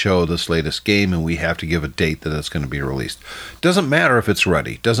have to show this latest game, and we have to give a date that it's going to be released. Doesn't matter if it's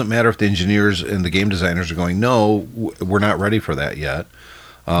ready. Doesn't matter if the engineers and the game designers are going, no, we're not ready for that yet.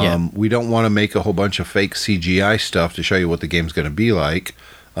 We don't want to make a whole bunch of fake CGI stuff to show you what the game's going to be like.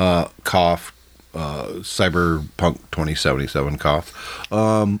 Cough, Cyberpunk 2077 cough.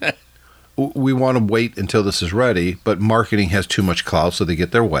 We want to wait until this is ready, but marketing has too much clout, so they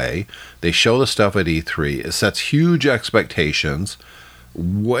get their way. They show the stuff at E3. It sets huge expectations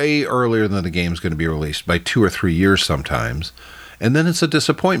way earlier than the game's going to be released, by 2 or 3 years sometimes. And then it's a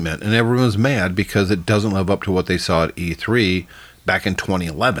disappointment, and everyone's mad because it doesn't live up to what they saw at E3 back in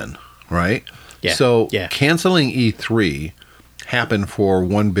 2011, right? Yeah. So canceling E3 happened for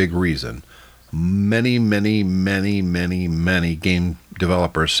one big reason. Many game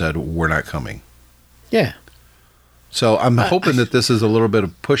developers said, we're not coming. Yeah. So I'm hoping that this is a little bit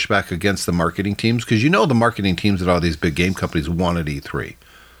of pushback against the marketing teams, because the marketing teams at all these big game companies wanted E3.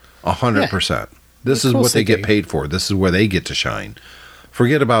 100%. This is what they get paid for. This is where they get to shine.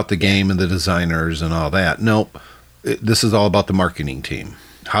 Forget about the game and the designers and all that. Nope. This is all about the marketing team.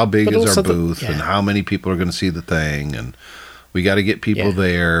 How big is our booth and how many people are going to see the thing, and we got to get people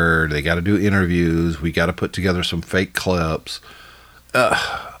there. They got to do interviews. We got to put together some fake clips.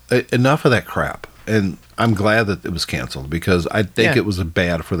 Enough of that crap. And I'm glad that it was canceled, because I think it was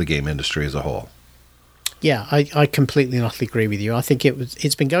bad for the game industry as a whole. Yeah, I completely and utterly agree with you. I think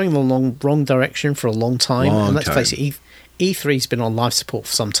it's been going in the wrong direction for a long time. And let's face it, E3's been on life support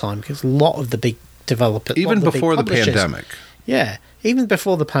for some time, because a lot of the big developers... Even before the pandemic. Yeah. Even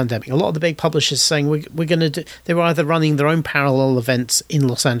before the pandemic, a lot of the big publishers saying we're going to do... They were either running their own parallel events in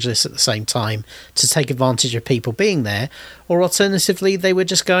Los Angeles at the same time to take advantage of people being there, or alternatively, they were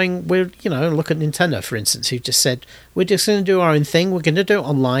just going... look at Nintendo, for instance, who just said, we're just going to do our own thing, we're going to do it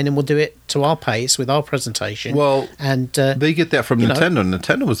online, and we'll do it to our pace with our presentation. Well, and they get that from Nintendo.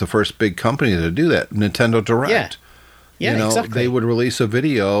 Nintendo was the first big company to do that. Nintendo Direct. Yeah, exactly. They would release a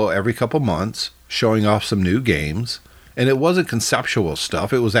video every couple months showing off some new games. And it wasn't conceptual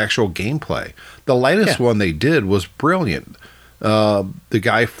stuff. It was actual gameplay. The latest one they did was brilliant. The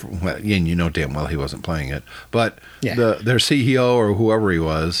guy, and damn well he wasn't playing it, but their CEO or whoever he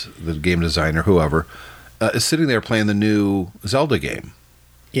was, the game designer, whoever, is sitting there playing the new Zelda game.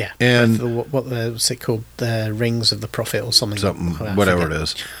 Yeah. And what's it called? The Rings of the Prophet or something. Whatever it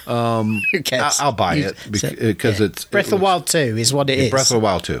is. Who cares? I'll buy it because it's... Breath of the Wild 2 is what it is. Breath of the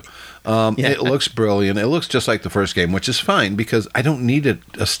Wild 2. It looks brilliant. It looks just like the first game, which is fine, because I don't need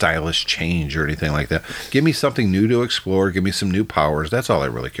a stylish change or anything like that. Give me something new to explore. Give me some new powers. That's all I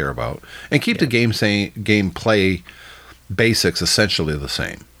really care about. And keep the gameplay basics essentially the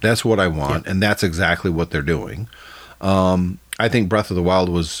same. That's what I want, and that's exactly what they're doing. I think Breath of the Wild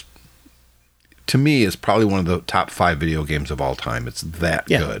to me, is probably one of the top 5 video games of all time. It's that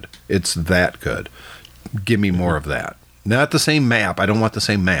good. It's that good. Give me more of that. Not the same map. I don't want the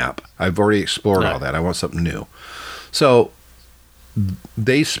same map. I've already explored all that. I want something new. So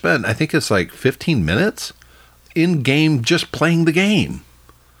they spent, I think it's like 15 minutes in game just playing the game.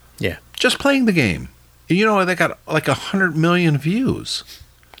 Yeah. Just playing the game. And they got like 100 million views.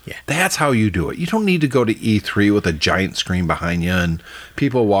 Yeah. That's how you do it. You don't need to go to E3 with a giant screen behind you and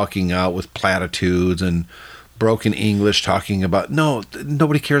people walking out with platitudes and broken English talking about... No,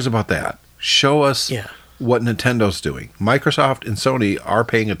 nobody cares about that. Show us what Nintendo's doing. Microsoft and Sony are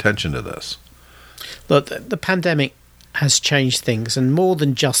paying attention to this. Look, the pandemic has changed things, and more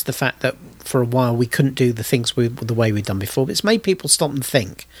than just the fact that for a while we couldn't do the things the way we'd done before, but it's made people stop and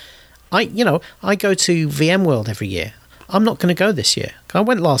think. I go to VMworld every year. I'm not going to go this year. I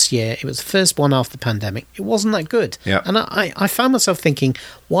went last year. It was the first one after the pandemic. It wasn't that good. Yeah. And I found myself thinking,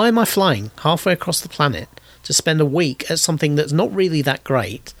 why am I flying halfway across the planet to spend a week at something that's not really that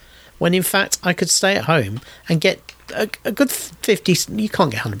great, when in fact I could stay at home and get a good 50. You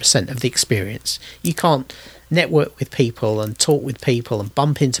can't get 100% of the experience. You can't network with people and talk with people and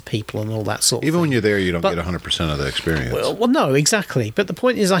bump into people and all that sort of thing. Even when you're there, you don't get 100% of the experience. Well, no, exactly. But the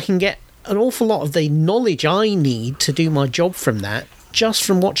point is, I can get an awful lot of the knowledge I need to do my job from that just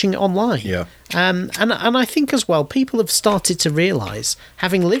from watching it online. Yeah. And I think as well, people have started to realise,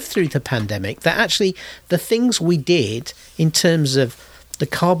 having lived through the pandemic, that actually the things we did in terms of the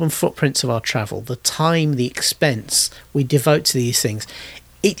carbon footprints of our travel, the time, the expense we devote to these things,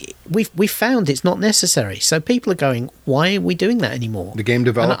 we found it's not necessary. So people are going, why are we doing that anymore? The game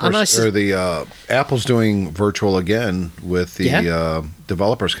developers, or the Apple's doing virtual again with the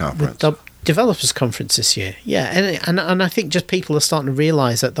developers conference. The developers conference this year, yeah. And I think just people are starting to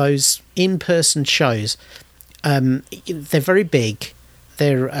realise that those in-person shows, they're very big.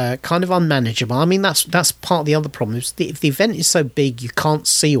 They're kind of unmanageable. I mean, that's part of the other problem. If the event is so big, you can't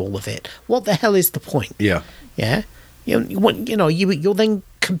see all of it. What the hell is the point? Yeah. Yeah. You're then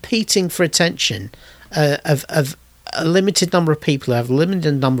competing for attention of a limited number of people who have a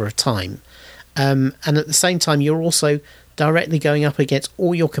limited number of time, and at the same time, you're also directly going up against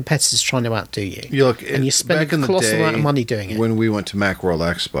all your competitors trying to outdo you. And you're spending a colossal amount of money doing it. When we went to Macworld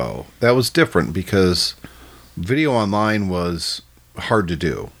Expo, that was different because video online was hard to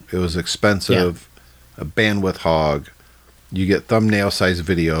do. It was expensive, a bandwidth hog. You get thumbnail-sized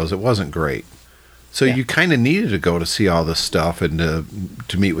videos. It wasn't great. So you kind of needed to go to see all this stuff and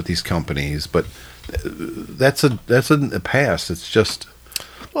to meet with these companies, but that's in the past. It's just...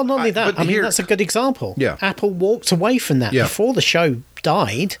 Well, not only that, that's a good example. Yeah. Apple walked away from that before the show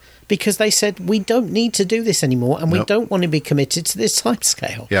died because they said, we don't need to do this anymore and we don't want to be committed to this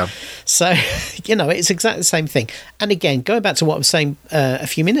timescale. Yeah. So, it's exactly the same thing. And again, going back to what I was saying a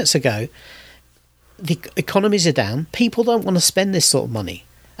few minutes ago, the economies are down. People don't want to spend this sort of money.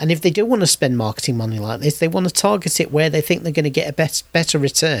 And if they do want to spend marketing money like this, they want to target it where they think they're going to get a better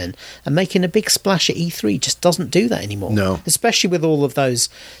return. And making a big splash at E3 just doesn't do that anymore. No. Especially with all of those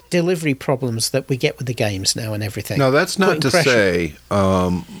delivery problems that we get with the games now and everything. No, that's not to say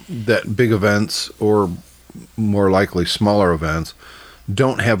that big events, or more likely smaller events,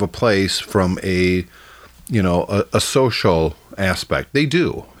 don't have a place from a social aspect. They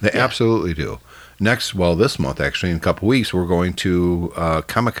do. They absolutely do. This month, actually, in a couple of weeks, we're going to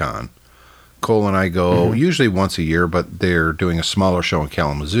Comic-Con. Cole and I go usually once a year, but they're doing a smaller show in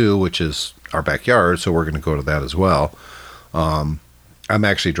Kalamazoo, which is our backyard, so we're going to go to that as well. I'm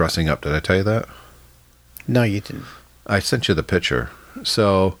actually dressing up. Did I tell you that? No, you didn't. I sent you the picture.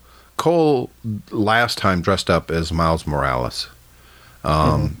 So Cole last time dressed up as Miles Morales,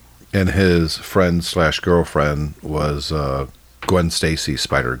 and his friend/girlfriend was Gwen Stacy,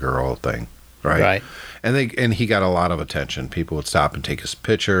 Spider-Girl thing. Right. And he got a lot of attention. People would stop and take his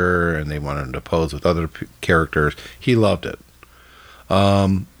picture, and they wanted him to pose with other characters. He loved it.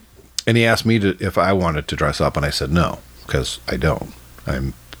 And he asked me if I wanted to dress up, and I said no, because I don't.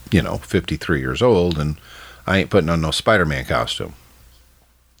 I'm, 53 years old, and I ain't putting on no Spider-Man costume.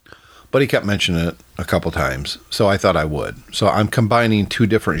 But he kept mentioning it a couple times, so I thought I would. So I'm combining two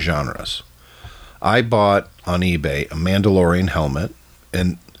different genres. I bought on eBay a Mandalorian helmet,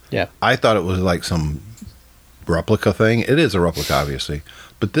 and I thought it was like some replica thing. It is a replica, obviously.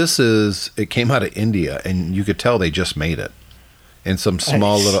 But it came out of India, and you could tell they just made it. In some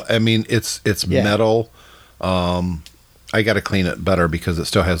small little... I mean, it's metal. I got to clean it better because it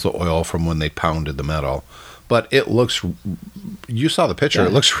still has the oil from when they pounded the metal. But it looks... You saw the picture.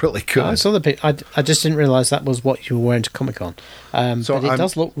 It looks really good. I saw the picture. I just didn't realise that was what you were wearing to Comic-Con. But it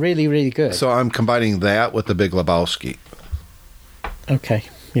does look really, really good. So I'm combining that with the Big Lebowski. Okay.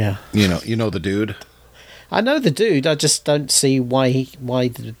 Yeah. You know the dude? I know the dude. I just don't see why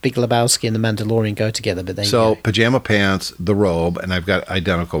the Big Lebowski and the Mandalorian go together. But pajama pants, the robe, and I've got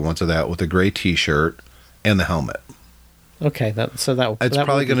identical ones of that with a gray T-shirt and the helmet. Okay, it's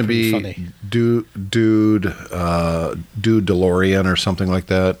probably going to be dude DeLorean or something like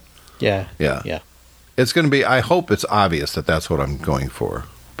that. Yeah. It's going to be. I hope it's obvious that that's what I'm going for.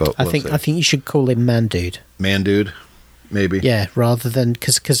 But I think you should call him Man Dude. Man Dude. Maybe. Yeah, rather than...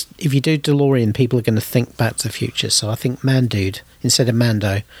 Because if you do DeLorean, people are going to think Back to the Future. So I think Man Dude, instead of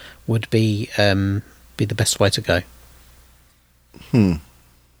Mando, would be the best way to go. Or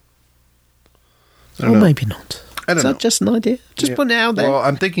maybe not. I don't know. Is that just an idea? Just putting it out there. Well,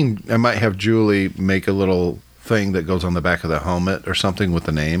 I'm thinking I might have Julie make a little thing that goes on the back of the helmet or something with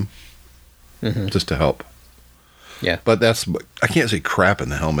the name. Just to help. Yeah. But I can't see crap in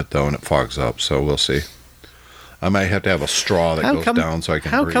the helmet, though, and it fogs up, so we'll see. I might have to have a straw that goes down so I can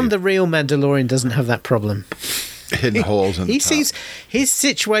breathe. How come the real Mandalorian doesn't have that problem? hidden holes in the He top. sees his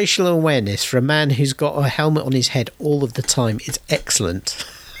situational awareness for a man who's got a helmet on his head all of the time is excellent.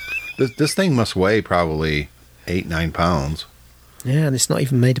 This thing must weigh probably 8-9 pounds. Yeah, and it's not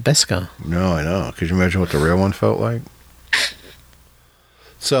even made of Beskar. No, I know. Could you imagine what the real one felt like?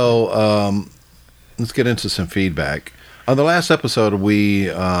 So, let's get into some feedback. On the last episode,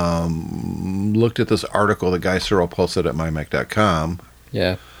 we looked at this article that Guy Searle posted at mymac.com.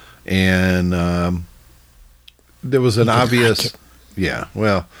 Yeah. And there was an obvious... Yeah,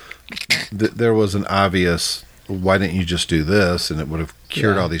 well, there was an obvious... Why didn't you just do this? And it would have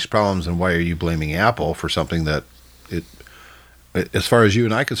cured all these problems. And why are you blaming Apple for something that... As far as you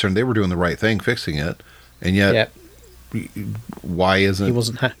and I are concerned, they were doing the right thing, fixing it. And yet... Why isn't he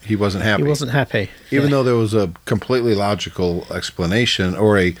wasn't happy? He wasn't happy. He wasn't happy, even though there was a completely logical explanation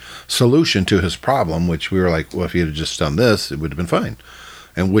or a solution to his problem, which we were like, well, if he had just done this, it would have been fine.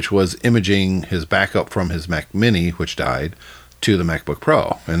 And which was imaging his backup from his Mac Mini, which died, to the MacBook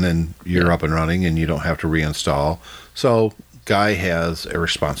Pro, and then you're up and running, and you don't have to reinstall. So, Guy has a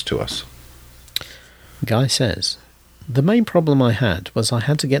response to us. Guy says, the main problem I had was I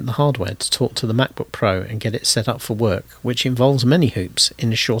had to get the hardware to talk to the MacBook Pro and get it set up for work, which involves many hoops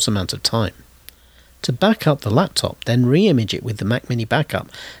in a short amount of time. To back up the laptop, then re-image it with the Mac Mini backup,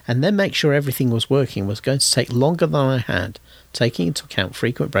 and then make sure everything was working was going to take longer than I had, taking into account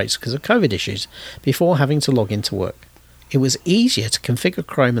frequent breaks because of COVID issues, before having to log into work. It was easier to configure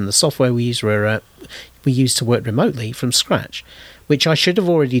Chrome and the software we use to work remotely from scratch, which I should have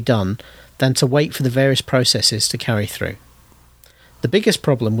already done, than to wait for the various processes to carry through. The biggest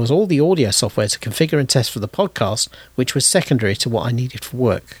problem was all the audio software to configure and test for the podcast, which was secondary to what I needed for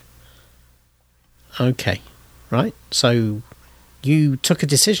work. Okay, right? So you took a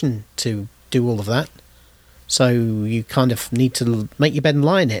decision to do all of that. So you kind of need to make your bed and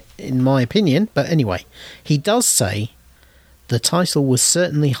lie in it, in my opinion. But anyway, he does say the title was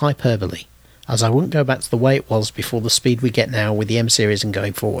certainly hyperbole, as I wouldn't go back to the way it was before the speed we get now with the M series and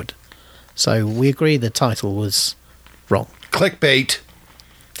going forward. So we agree the title was wrong. Clickbait.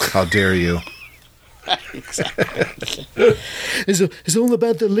 How dare you? Exactly. It's all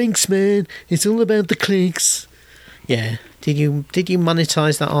about the links, man. It's all about the clicks. Yeah. Did you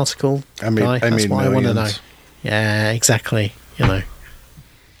monetize that article? I mean, That's what I want to know. millions. Yeah, exactly. You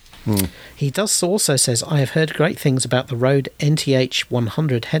know. He does also says, I have heard great things about the Rode NTH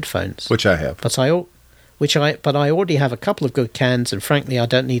 100 headphones, Which I have. but I already have a couple of good cans, and frankly, I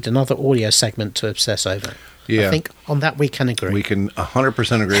don't need another audio segment to obsess over. Yeah. I think on that we can agree. We can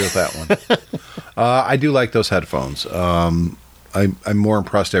 100% agree with that one. I do like those headphones. I'm more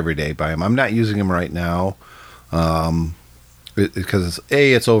impressed every day by them. I'm not using them right now because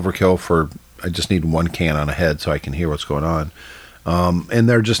it's overkill for. I just need one can on a head so I can hear what's going on, and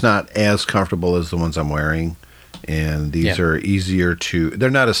they're just not as comfortable as the ones I'm wearing. And these are easier to. They're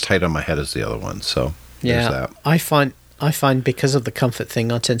not as tight on my head as the other ones. So there's that. I find because of the comfort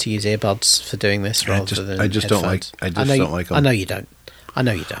thing, I tend to use earbuds for doing this rather than I just don't like. headphones. Don't like them. I know you don't.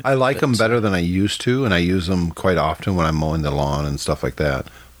 I like them better than I used to, and I use them quite often when I'm mowing the lawn and stuff like that.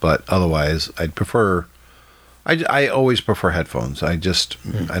 But otherwise, I'd prefer. I always prefer headphones. I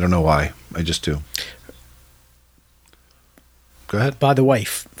don't know why. I just do. Go ahead. By the way,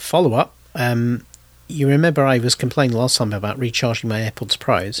 follow up. You remember I was complaining last time about recharging my AirPods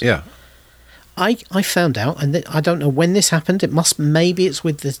Pros? Yeah. I found out, and I don't know when this happened. Maybe it's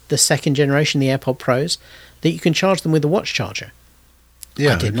with the second generation, the AirPod Pros, that you can charge them with a watch charger.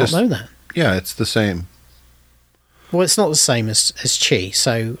 Yeah. I did not know that. Yeah, it's the same. Well, it's not the same as Qi,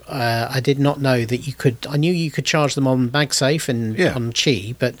 so I did not know that you could. I knew you could charge them on MagSafe and on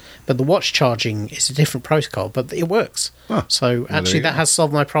Qi, but the watch charging is a different protocol, but it works. Huh. So actually, that has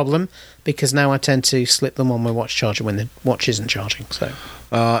solved my problem because now I tend to slip them on my watch charger when the watch isn't charging. So,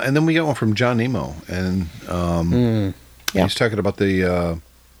 and then we got one from John Nemo, and he's talking about the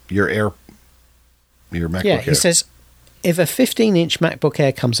your MacBook Air. He says, if a 15-inch MacBook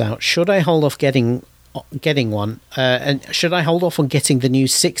Air comes out, should I hold off getting one? And should I hold off on getting the new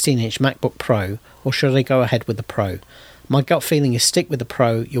 16-inch MacBook Pro, or should I go ahead with the Pro? My gut feeling is stick with the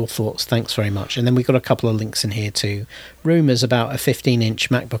Pro. Your thoughts? Thanks very much. And then we've got a couple of links in here to rumours about a 15-inch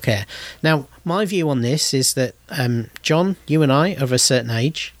MacBook Air. Now, my view on this is that, John, you and I are of a certain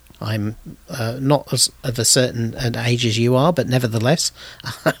age. I'm not as of a certain an age as you are, but nevertheless,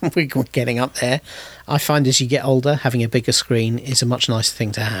 we're getting up there. I find as you get older, having a bigger screen is a much nicer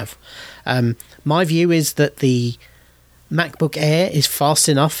thing to have. My view is that the MacBook Air is fast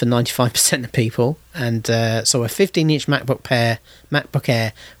enough for 95% of people, and so a 15-inch MacBook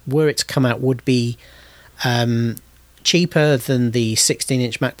Air, were it to come out, would be cheaper than the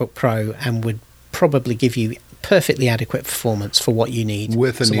 16-inch MacBook Pro and would probably give you perfectly adequate performance for what you need.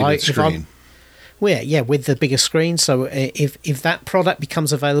 With a needed screen. With the bigger screen. So if that product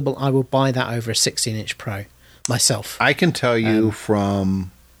becomes available, I will buy that over a 16-inch Pro myself. I can tell you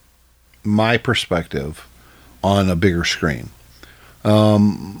from my perspective on a bigger screen.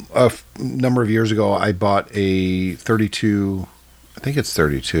 Number of years ago, I bought a 32, I think it's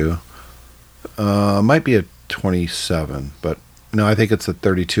 32, might be a 27, but no, I think it's a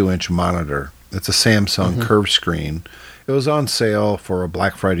 32-inch monitor. It's a Samsung curved screen. It was on sale for a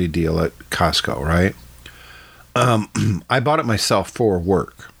Black Friday deal at Costco, right? I bought it myself for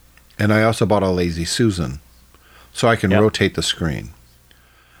work, and I also bought a Lazy Susan, so I can rotate the screen.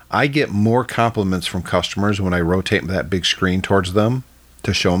 I get more compliments from customers when I rotate that big screen towards them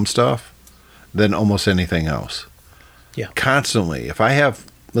to show them stuff than almost anything else. Yeah. Constantly. If I have,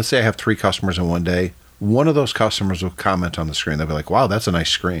 let's say I have 3 customers in one day, one of those customers will comment on the screen. They'll be like, wow, that's a nice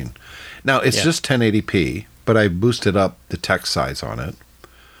screen. Now, it's just 1080p, but I boosted up the text size on it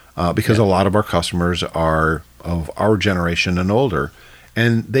because a lot of our customers are of our generation and older,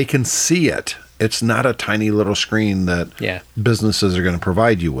 and they can see it. It's not a tiny little screen that businesses are going to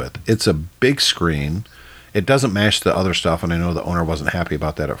provide you with. It's a big screen. It doesn't match the other stuff, and I know the owner wasn't happy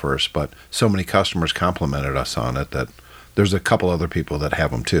about that at first, but so many customers complimented us on it that there's a couple other people that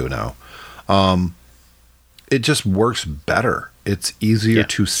have them too now. It just works better. It's easier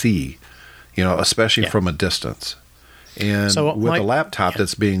to see, especially from a distance. And so with a laptop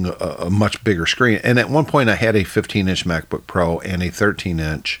that's being a much bigger screen, and at one point I had a 15-inch MacBook Pro and a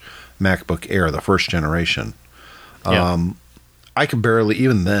 13-inch MacBook Air, the first generation. I could barely,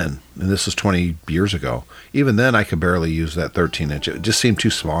 even then, and this was 20 years ago, even then I could barely use that 13-inch. It just seemed too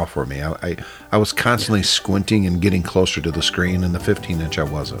small for me. I was constantly squinting and getting closer to the screen, and the 15-inch I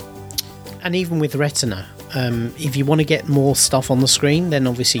wasn't. And even with Retina, if you want to get more stuff on the screen, then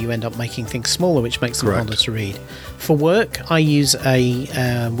obviously you end up making things smaller, which makes them harder to read. For work, I use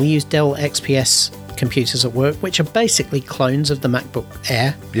we use Dell XPS computers at work, which are basically clones of the MacBook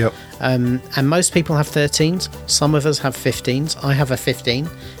Air. Yep. And most people have 13s. Some of us have 15s. I have a 15,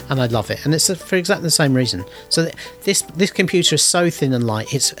 and I love it. And it's for exactly the same reason. So this computer is so thin and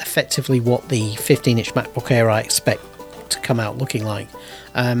light. It's effectively what the 15-inch MacBook Air I expect to come out looking like.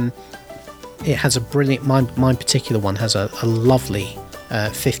 It has a brilliant. My particular one has a lovely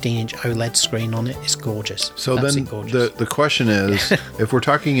 15-inch OLED screen on it. It's gorgeous. So then the question is, if we're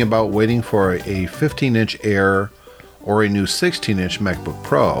talking about waiting for a 15-inch Air or a new 16-inch MacBook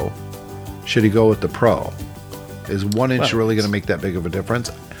Pro, should he go with the Pro? Is 1 inch really going to make that big of a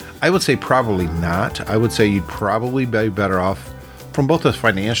difference? I would say probably not. I would say you'd probably be better off from both a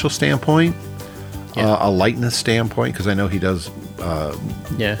financial standpoint, a lightness standpoint, because I know he does.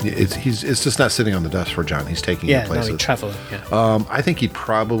 It's just not sitting on the desk for John. He's taking it places. No, he's traveling. I think he'd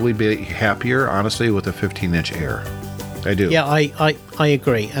probably be happier, honestly, with a 15-inch Air. I do. Yeah, I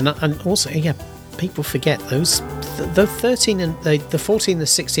agree, and also people forget the 13 and the 14 and the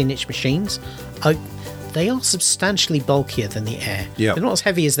 16-inch machines. They are substantially bulkier than the Air. Yep. They're not as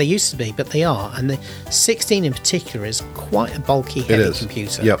heavy as they used to be, but they are. And the 16 in particular is quite a bulky, heavy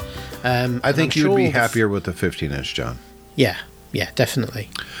computer. Yep. I think you'd be happier with the 15-inch, John. Yeah, definitely.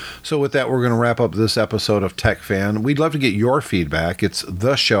 So with that, we're going to wrap up this episode of TechFan. We'd love to get your feedback. It's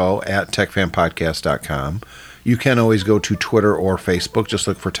the show at techfanpodcast.com. You can always go to Twitter or Facebook. Just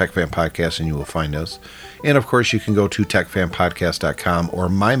look for TechFan Podcast and you will find us. And, of course, you can go to techfanpodcast.com or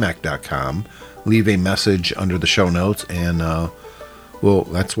mymac.com. Leave a message under the show notes, and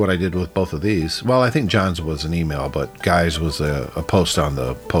that's what I did with both of these. Well, I think John's was an email, but Guy's was a post on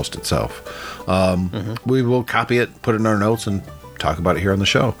the post itself. We will copy it, put it in our notes, and talk about it here on the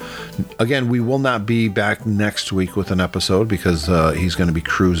show. Again, we will not be back next week with an episode because he's going to be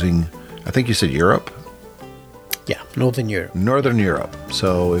cruising, I think you said Europe? Yeah, Northern Europe. Northern Europe.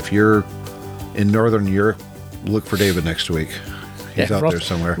 So if you're in Northern Europe, look for David next week. He's out there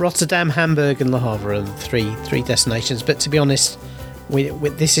somewhere. Rotterdam, Hamburg, and Le Havre are the three destinations. But to be honest,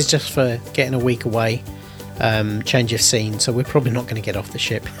 this is just for getting a week away, change of scene. So we're probably not going to get off the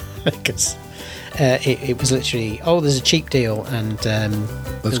ship because it was literally, there's a cheap deal, and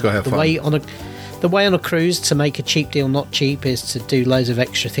let's go have fun. The way on a cruise to make a cheap deal not cheap is to do loads of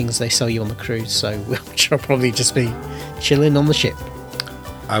extra things they sell you on the cruise. So we'll probably just be chilling on the ship.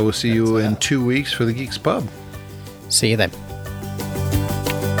 I will see you in 2 weeks for the Geeks Pub. See you then.